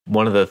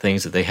 one of the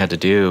things that they had to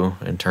do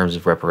in terms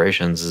of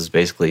reparations is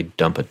basically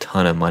dump a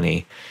ton of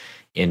money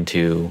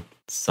into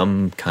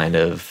some kind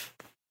of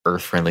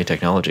earth-friendly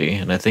technology.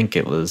 And I think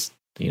it was,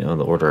 the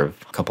order of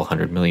a couple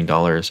 $100 million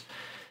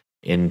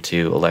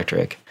into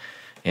electric.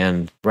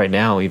 And right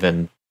now,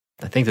 even,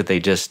 I think that they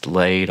just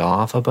laid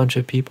off a bunch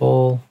of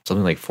people,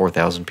 something like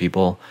 4,000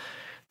 people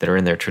that are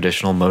in their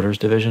traditional motors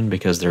division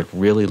because they're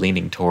really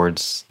leaning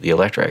towards the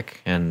electric.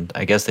 And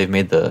I guess they've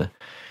made the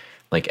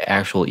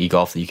actual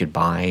e-Golf that you could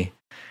buy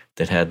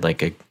that had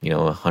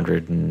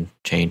 100 and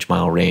change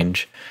mile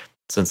range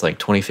since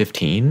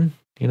 2015,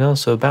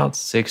 so about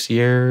 6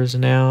 years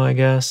now, I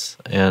guess.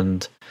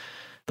 And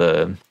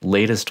the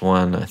latest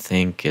one, I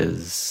think,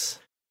 it's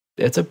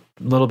a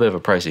little bit of a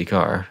pricey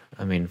car.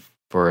 I mean,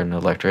 for an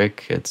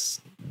electric,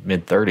 it's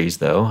mid-30s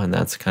though, and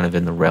that's kind of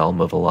in the realm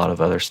of a lot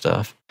of other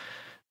stuff.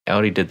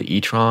 Audi did the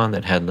e-tron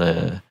that had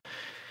the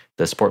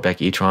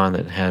Sportback e-tron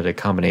that had a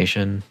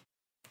combination.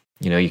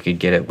 You could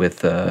get it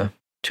with a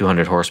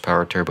 200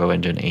 horsepower turbo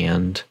engine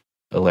and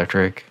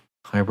electric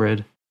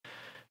hybrid,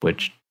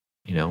 which,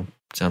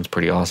 sounds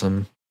pretty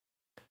awesome.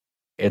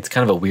 It's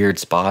kind of a weird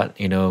spot,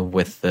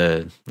 with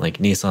the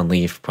Nissan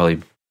Leaf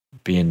probably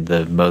being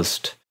the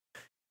most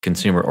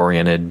consumer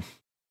oriented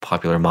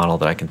popular model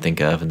that I can think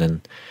of. And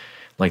then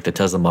the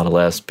Tesla Model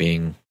S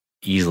being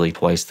easily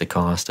twice the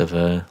cost of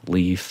a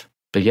Leaf.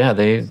 But yeah,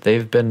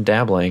 they've been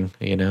dabbling,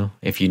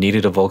 If you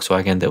needed a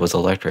Volkswagen that was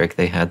electric,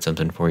 they had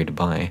something for you to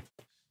buy.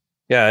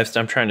 Yeah,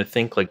 I'm trying to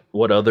think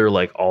what other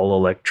all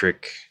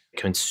electric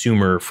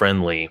consumer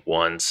friendly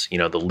ones.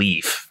 The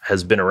Leaf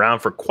has been around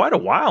for quite a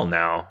while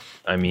now.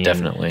 I mean,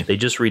 Definitely. They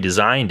just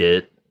redesigned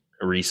it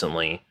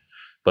recently.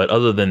 But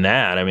other than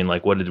that, I mean,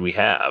 what did we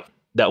have?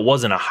 That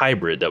wasn't a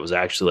hybrid. That was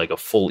actually a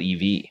full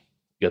EV. You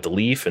got the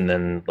Leaf, and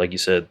then, like you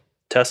said,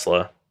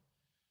 Tesla.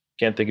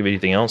 Can't think of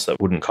anything else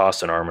that wouldn't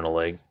cost an arm and a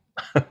leg.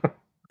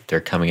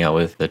 They're coming out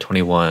with the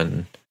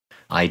 21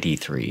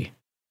 ID3.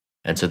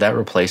 And so that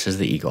replaces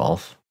the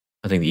e-Golf.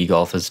 I think the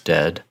e-Golf is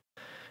dead.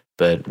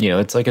 But,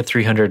 it's a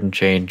 300 and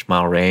change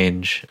mile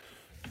range.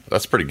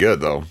 That's pretty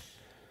good, though.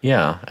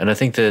 Yeah. And I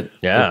think that,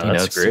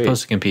 that's it's great.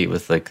 supposed to compete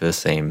with the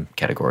same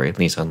category,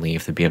 Nissan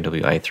Leaf, the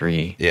BMW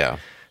i3. Yeah.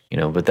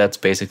 But that's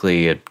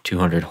basically a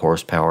 200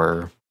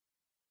 horsepower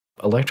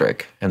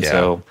electric. And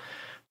so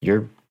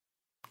you're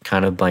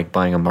kind of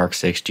buying a Mark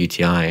 6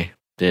 GTI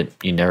that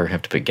you never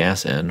have to put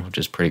gas in, which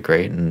is pretty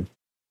great. And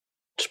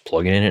Just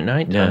plug it in at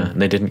night. yeah,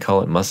 and they didn't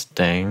call it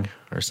Mustang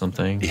or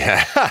something.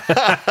 Yeah.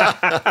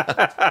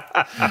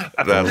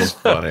 That was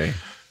funny.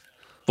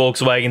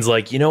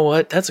 Volkswagen's you know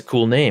what? That's a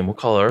cool name. We'll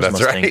call ours That's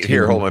Mustang right. 2.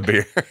 Here, hold my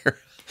beer.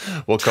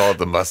 We'll call it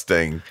the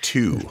Mustang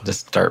 2.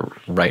 Just start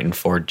writing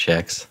Ford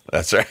checks.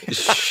 That's right.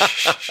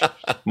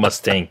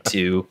 Mustang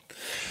 2.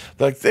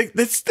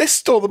 They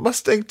stole the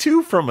Mustang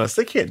 2 from us.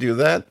 They can't do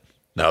that.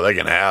 No, they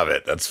can have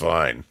it. That's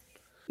fine.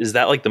 Is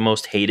that the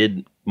most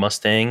hated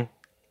Mustang?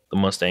 The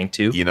Mustang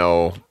 2?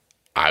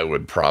 I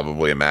would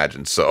probably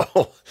imagine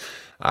so.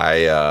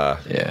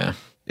 I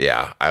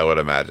would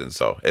imagine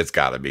so. It's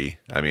got to be.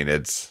 I mean,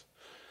 that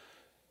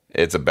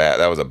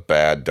was a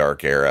bad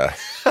dark era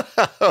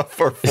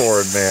for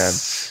Ford, man.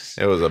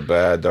 It was a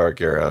bad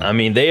dark era. I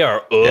mean, they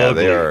are ugly. Yeah,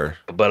 they are.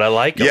 But I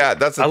like them. Yeah,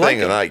 that's the I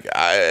thing. like And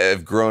I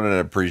have grown an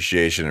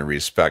appreciation and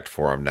respect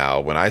for them now.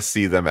 When I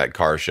see them at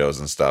car shows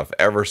and stuff,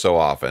 ever so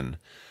often,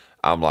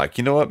 I'm like,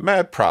 you know what?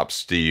 Mad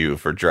props to you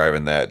for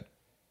driving that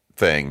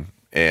thing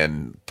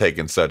and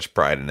taking such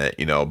pride in it,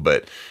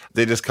 but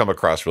they just come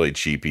across really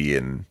cheapy.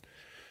 And,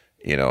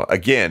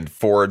 again,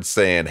 Ford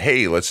saying,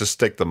 hey, let's just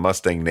stick the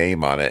Mustang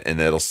name on it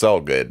and it'll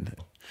sell good.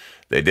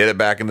 They did it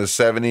back in the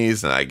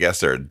 70s, and I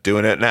guess they're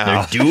doing it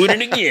now. They're doing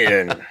it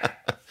again.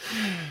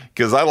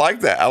 Because I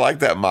like that. I like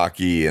that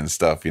Mach-E and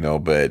stuff,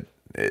 but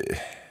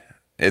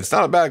it's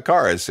not a bad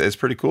car. It's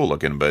pretty cool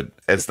looking, but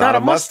it's not a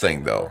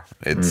Mustang, though.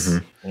 It's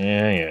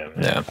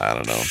Yeah. I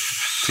don't know.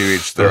 To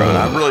each their own.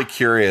 I'm really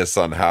curious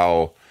on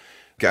how,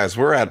 guys,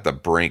 we're at the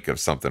brink of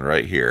something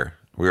right here.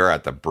 We are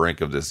at the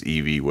brink of this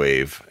EV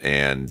wave,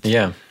 and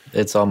Yeah,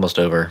 it's almost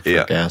over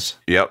for gas.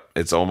 Yep,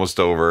 it's almost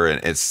over,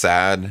 and it's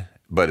sad,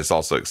 but it's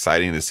also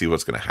exciting to see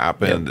what's going to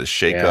happen. The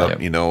shake up,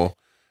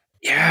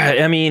 Yeah,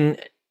 I mean,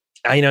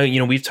 I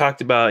know, we've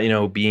talked about,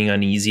 being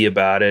uneasy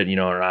about it,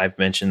 and I've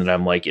mentioned that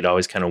I'm it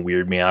always kind of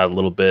weirded me out a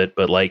little bit,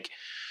 but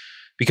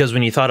because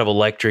when you thought of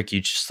electric,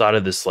 you just thought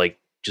of this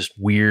just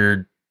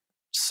weird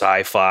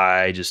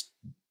sci-fi, just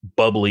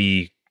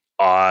bubbly,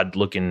 odd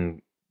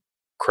looking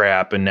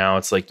crap. And now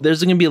it's like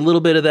there's going to be a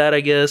little bit of that,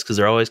 I guess, because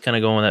they're always kind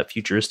of going that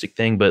futuristic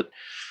thing. But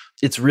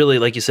it's really,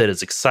 like you said,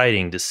 it's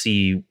exciting to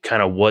see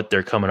kind of what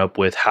they're coming up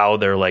with, how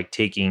they're like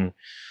taking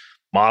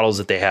models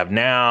that they have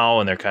now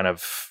and they're kind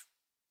of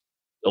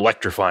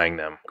electrifying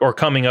them or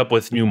coming up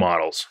with new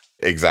models.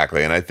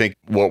 Exactly. And I think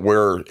what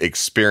we're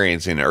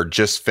experiencing or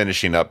just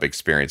finishing up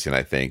experiencing,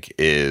 I think,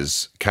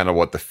 is kind of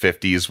what the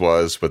 50s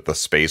was with the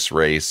space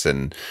race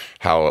and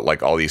how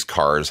like all these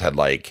cars had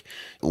like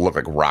look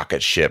like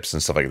rocket ships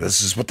and stuff like that.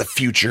 This is what the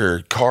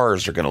future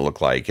cars are going to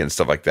look like and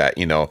stuff like that,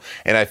 you know.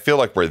 And I feel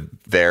like we're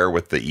there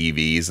with the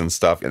EVs and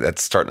stuff.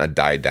 That's starting to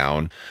die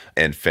down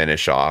and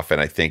finish off.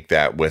 And I think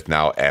that with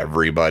now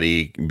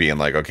everybody being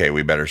like, okay,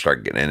 we better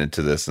start getting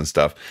into this and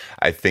stuff.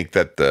 I think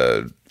that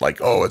the like,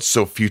 oh, it's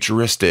so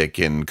futuristic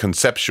and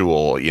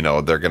conceptual, you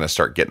know, they're going to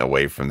start getting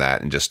away from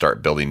that and just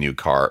start building new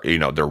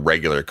their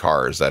regular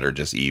cars that are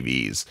just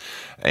EVs.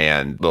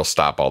 And they'll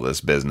stop all this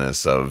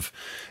business of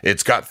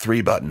it's got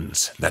 3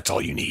 buttons. That's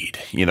all you need.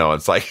 You know,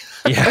 it's like,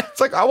 yeah,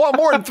 it's like, I want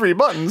more than 3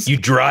 buttons. You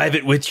drive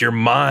it with your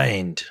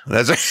mind.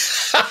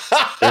 That's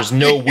There's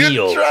no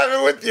wheel. You drive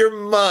it with your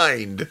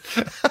mind.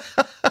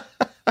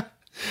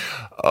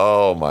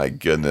 Oh my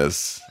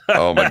goodness.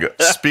 Oh my god!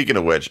 Speaking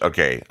of which,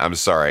 okay, I'm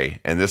sorry,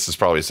 and this is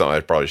probably something I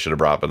probably should have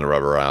brought up in the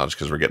Rubber Lounge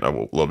because we're getting a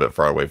little bit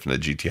far away from the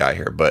GTI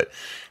here. But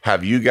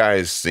have you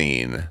guys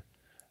seen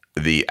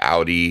the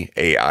Audi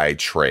AI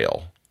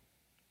Trail?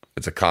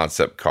 It's a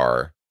concept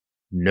car.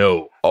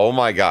 No. Oh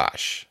my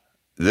gosh,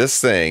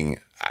 this thing!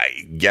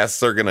 I guess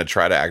they're gonna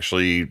try to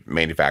actually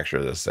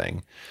manufacture this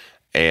thing,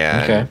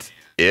 and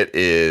it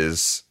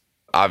is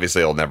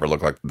obviously it'll never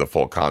look like the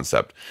full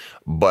concept,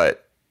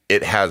 but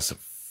it has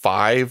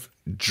 5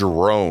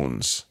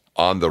 drones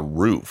on the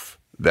roof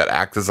that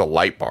act as a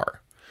light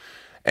bar.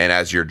 And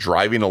as you're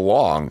driving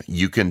along,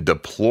 you can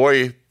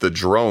deploy the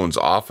drones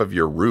off of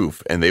your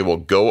roof and they will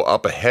go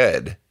up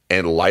ahead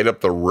and light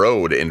up the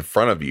road in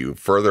front of you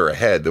further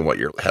ahead than what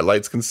your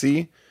headlights can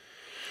see.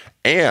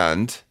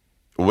 And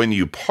when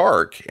you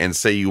park and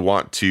say you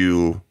want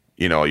to,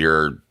 you know,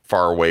 you're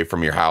far away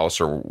from your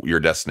house or your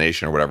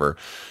destination or whatever,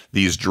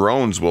 these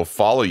drones will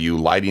follow you,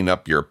 lighting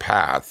up your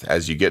path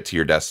as you get to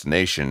your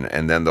destination,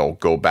 and then they'll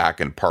go back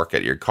and park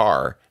at your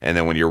car. And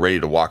then when you're ready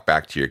to walk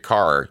back to your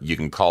car, you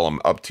can call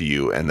them up to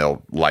you, and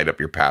they'll light up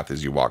your path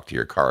as you walk to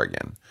your car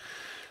again.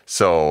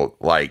 So,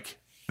 like,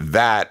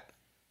 that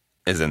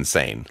is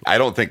insane. I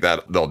don't think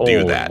that they'll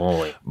do that,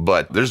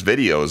 but there's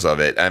videos of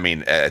it. I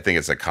mean, I think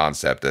it's a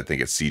concept. I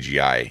think it's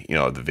CGI, you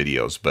know, the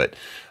videos, but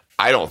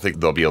I don't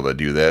think they'll be able to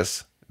do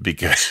this.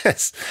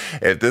 Because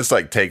if this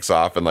like takes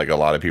off and like a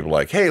lot of people are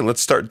like, hey, let's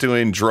start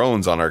doing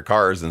drones on our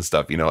cars and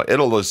stuff, you know,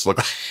 it'll just look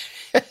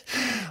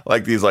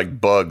like these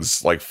like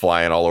bugs like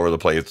flying all over the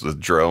place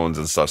with drones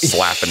and stuff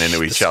slapping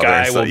into each other.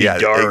 Sky will be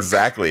dark.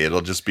 Exactly.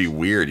 It'll just be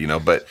weird, you know,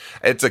 but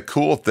it's a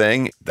cool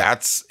thing.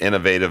 That's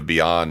innovative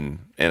beyond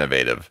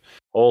innovative.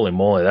 Holy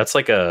moly, that's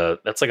like a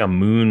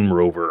moon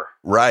rover.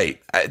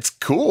 Right. It's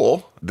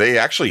cool. They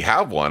actually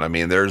have one. I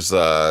mean, there's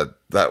that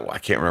I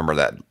can't remember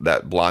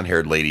that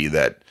blonde-haired lady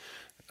that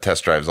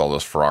test drives all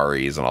those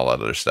Ferraris and all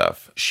that other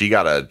stuff. She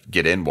got to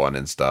get in one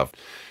and stuff.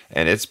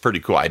 And it's pretty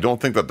cool. I don't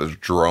think that the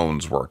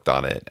drones worked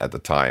on it at the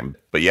time.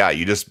 But yeah,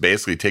 you just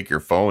basically take your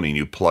phone and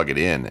you plug it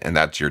in and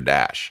that's your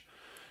dash.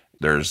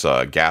 There's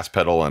a gas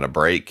pedal and a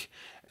brake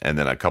and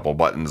then a couple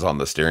buttons on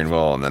the steering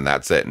wheel and then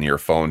that's it. And your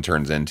phone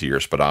turns into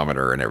your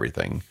speedometer and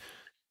everything.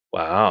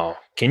 Wow.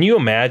 Can you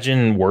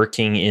imagine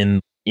working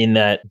in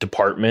that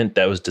department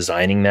that was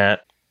designing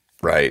that?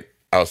 Right.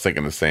 I was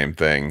thinking the same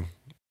thing.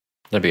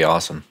 That'd be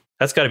awesome.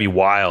 That's got to be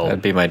wild.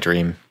 That'd be my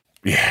dream.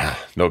 Yeah,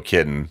 no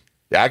kidding.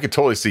 Yeah, I could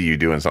totally see you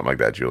doing something like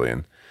that,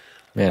 Julian.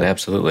 Man,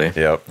 absolutely.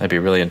 Yep. I'd be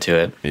really into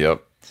it.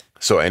 Yep.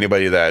 So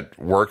anybody that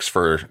works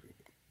for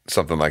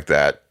something like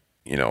that,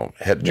 you know,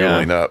 head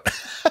Julian up.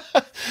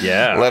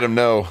 Yeah. Let him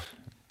know.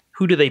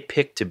 Who do they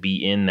pick to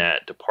be in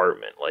that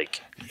department?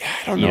 Like, yeah,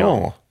 I don't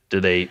know.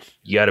 You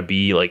got to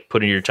be like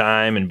put in your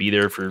time and be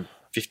there for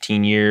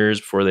 15 years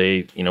before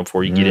they, you know,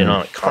 before you get in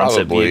on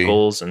concept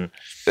vehicles? And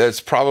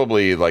it's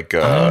probably like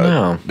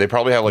they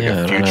probably have like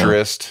a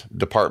futurist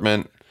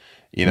department,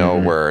 you know,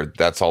 where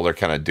that's all they're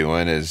kind of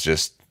doing is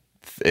just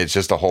it's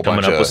just a whole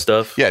bunch of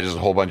stuff. Just a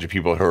whole bunch of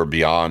people who are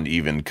beyond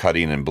even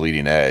cutting and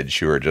bleeding edge,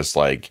 who are just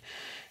like,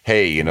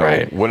 hey, you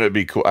know, wouldn't it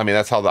be cool? I mean,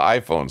 that's how the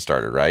iPhone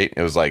started, right?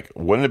 It was like,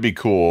 wouldn't it be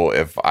cool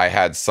if I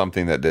had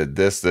something that did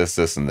this, this,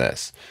 this, and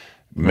this?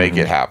 Make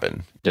it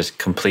happen. Just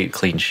complete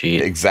clean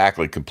sheet.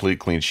 Exactly. Complete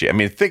clean sheet. I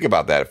mean, think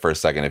about that for a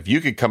second. If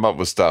you could come up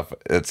with stuff,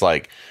 it's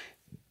like,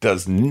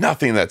 does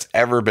nothing that's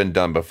ever been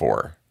done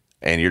before.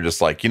 And you're just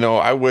like, you know,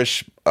 I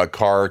wish a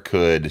car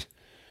could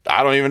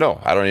I don't even know.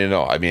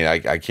 I mean,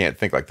 I can't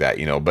think like that,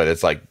 but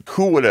it's like,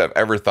 who would have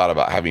ever thought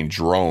about having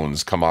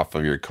drones come off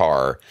of your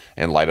car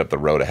and light up the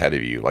road ahead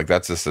of you? Like,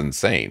 that's just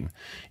insane,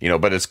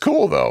 but it's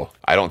cool though.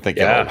 I don't think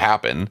it'll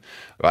happen.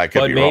 I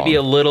could be maybe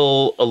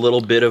wrong. a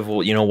little bit of,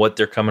 what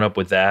they're coming up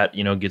with that,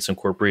 gets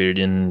incorporated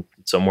in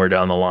somewhere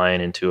down the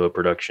line into a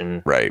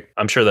production. Right.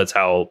 I'm sure that's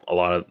how a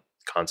lot of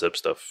concept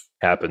stuff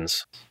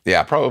happens.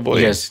 Yeah,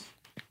 probably. You guys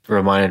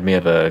reminded me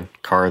of a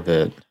car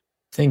that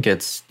I think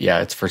it's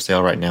for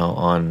sale right now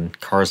on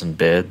Cars and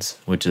Bids,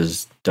 which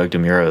is Doug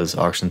DeMuro's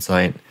auction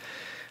site.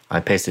 I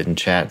pasted in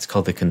chat. It's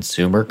called the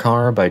Consumer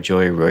Car by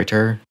Joey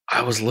Reuter.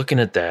 I was looking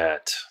at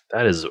that.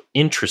 That is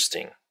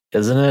interesting.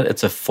 Isn't it?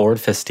 It's a Ford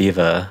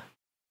Festiva,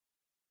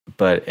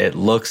 but it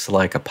looks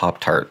like a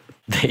Pop-Tart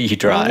that you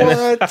drive.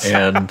 What?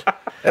 And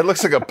It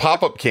looks like a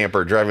pop-up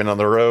camper driving on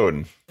the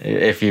road.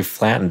 if you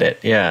flattened it,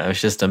 it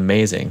was just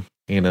amazing,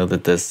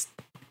 that this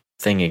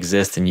thing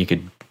exists and you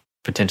could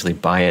potentially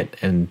buy it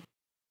and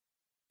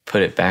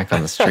put it back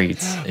on the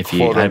streets. If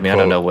you, I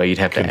don't know what you'd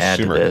have to add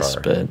to this,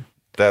 car. but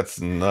That's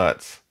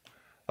nuts.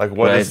 Like,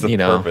 what is the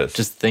purpose?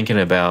 Just thinking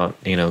about,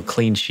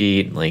 clean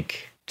sheet,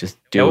 like just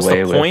do What's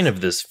away the with. point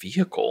of this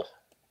vehicle?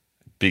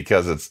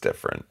 Because it's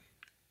different.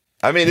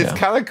 I mean, it's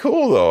kind of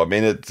cool though. I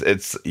mean,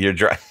 it's you're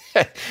driving.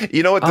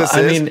 You know what this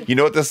is? You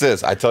know what this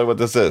is? I tell you what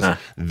this is.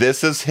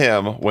 This is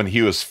him when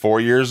he was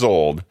 4 years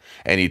old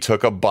and he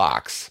took a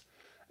box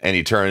and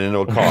he turned it into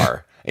a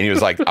car. And he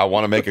was like, I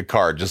want to make a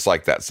car just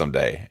like that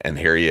someday. And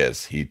here he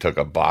is. He took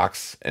a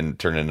box and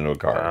turned it into a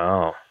car.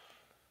 Wow.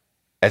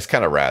 It's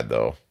kind of rad,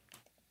 though.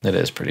 It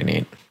is pretty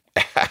neat.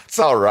 It's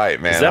all right,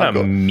 man. Is that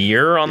a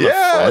mirror on the front?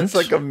 Yeah, it's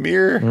like a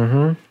mirror.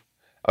 Mm-hmm.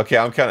 Okay,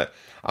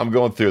 I'm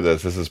going through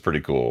this. This is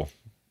pretty cool.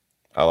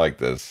 I like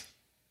this.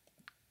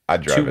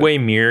 I'd drive it. Two-way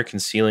mirror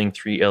concealing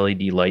 3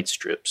 LED light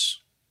strips.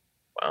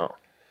 Wow.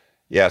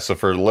 Yeah, so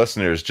for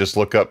listeners, just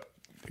look up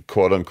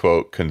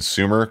quote-unquote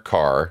Consumer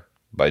Car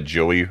by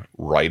Joey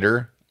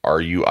Reuter,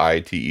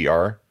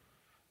 Ruiter,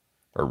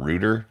 or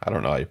Reuter. I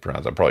don't know how you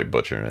pronounce it. I'm probably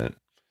butchering it.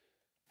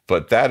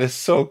 But that is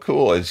so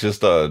cool. It's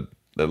just it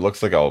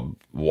looks like a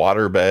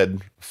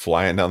waterbed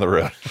flying down the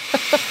road.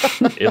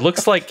 It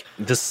looks like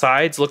the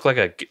sides look like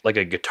a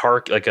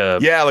guitar, like a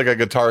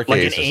guitar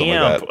case, like or an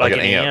amp, like an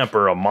amp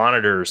or a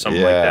monitor or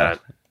something like that.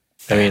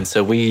 I mean,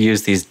 so we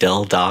use these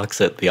Dell docks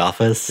at the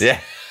office. Yeah.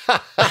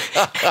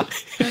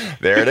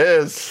 There it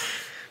is.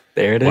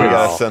 There it is. We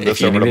gotta send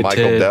this over to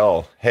Michael needed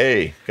Dell.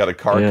 Hey, got a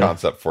car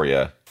concept for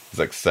you. He's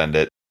like, send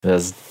it.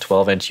 There's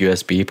 12-inch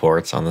USB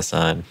ports on the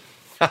side.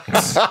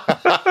 That's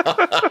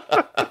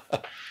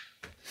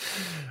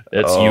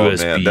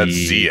USB. Man, that's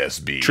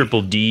ZSB.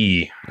 Triple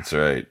D. That's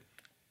right.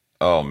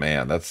 Oh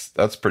man,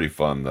 that's pretty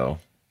fun though.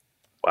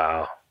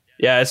 Wow.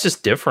 Yeah, it's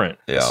just different.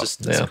 Yeah.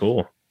 It's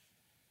cool.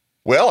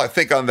 Well, I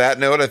think on that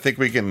note, I think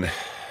we can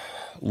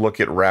look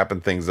at wrapping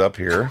things up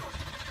here.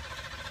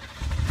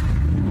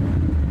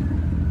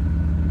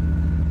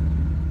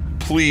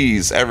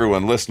 Please,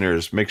 everyone,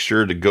 listeners, make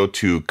sure to go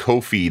to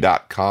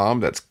Ko-fi.com.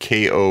 That's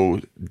ko-fi.com/Tire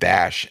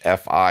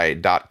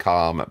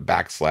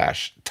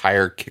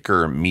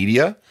Kicker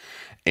Media.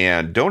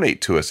 And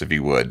donate to us if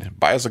you would.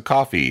 Buy us a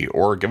coffee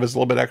or give us a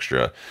little bit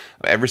extra.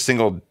 Every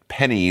single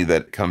penny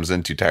that comes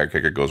into Tire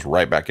Kicker goes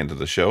right back into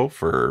the show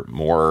for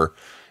more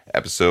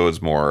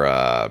episodes, more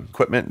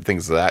equipment,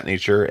 things of that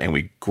nature. And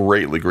we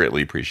greatly,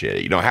 greatly appreciate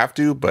it. You don't have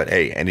to, but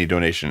hey, any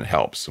donation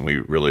helps. And we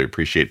really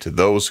appreciate to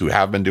those who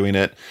have been doing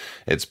it.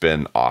 It's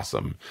been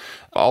awesome.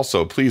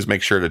 Also, please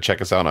make sure to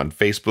check us out on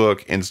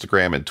Facebook,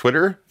 Instagram, and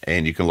Twitter.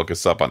 And you can look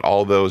us up on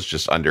all of those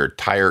just under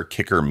Tire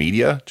Kicker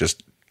Media.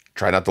 Just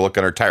try not to look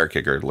on our Tire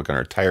Kicker. Look on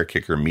our Tire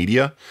Kicker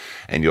Media,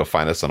 and you'll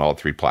find us on all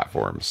 3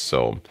 platforms.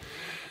 So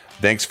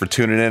thanks for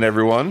tuning in,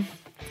 everyone.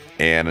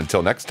 And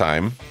until next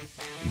time,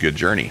 good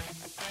journey.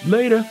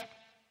 Later.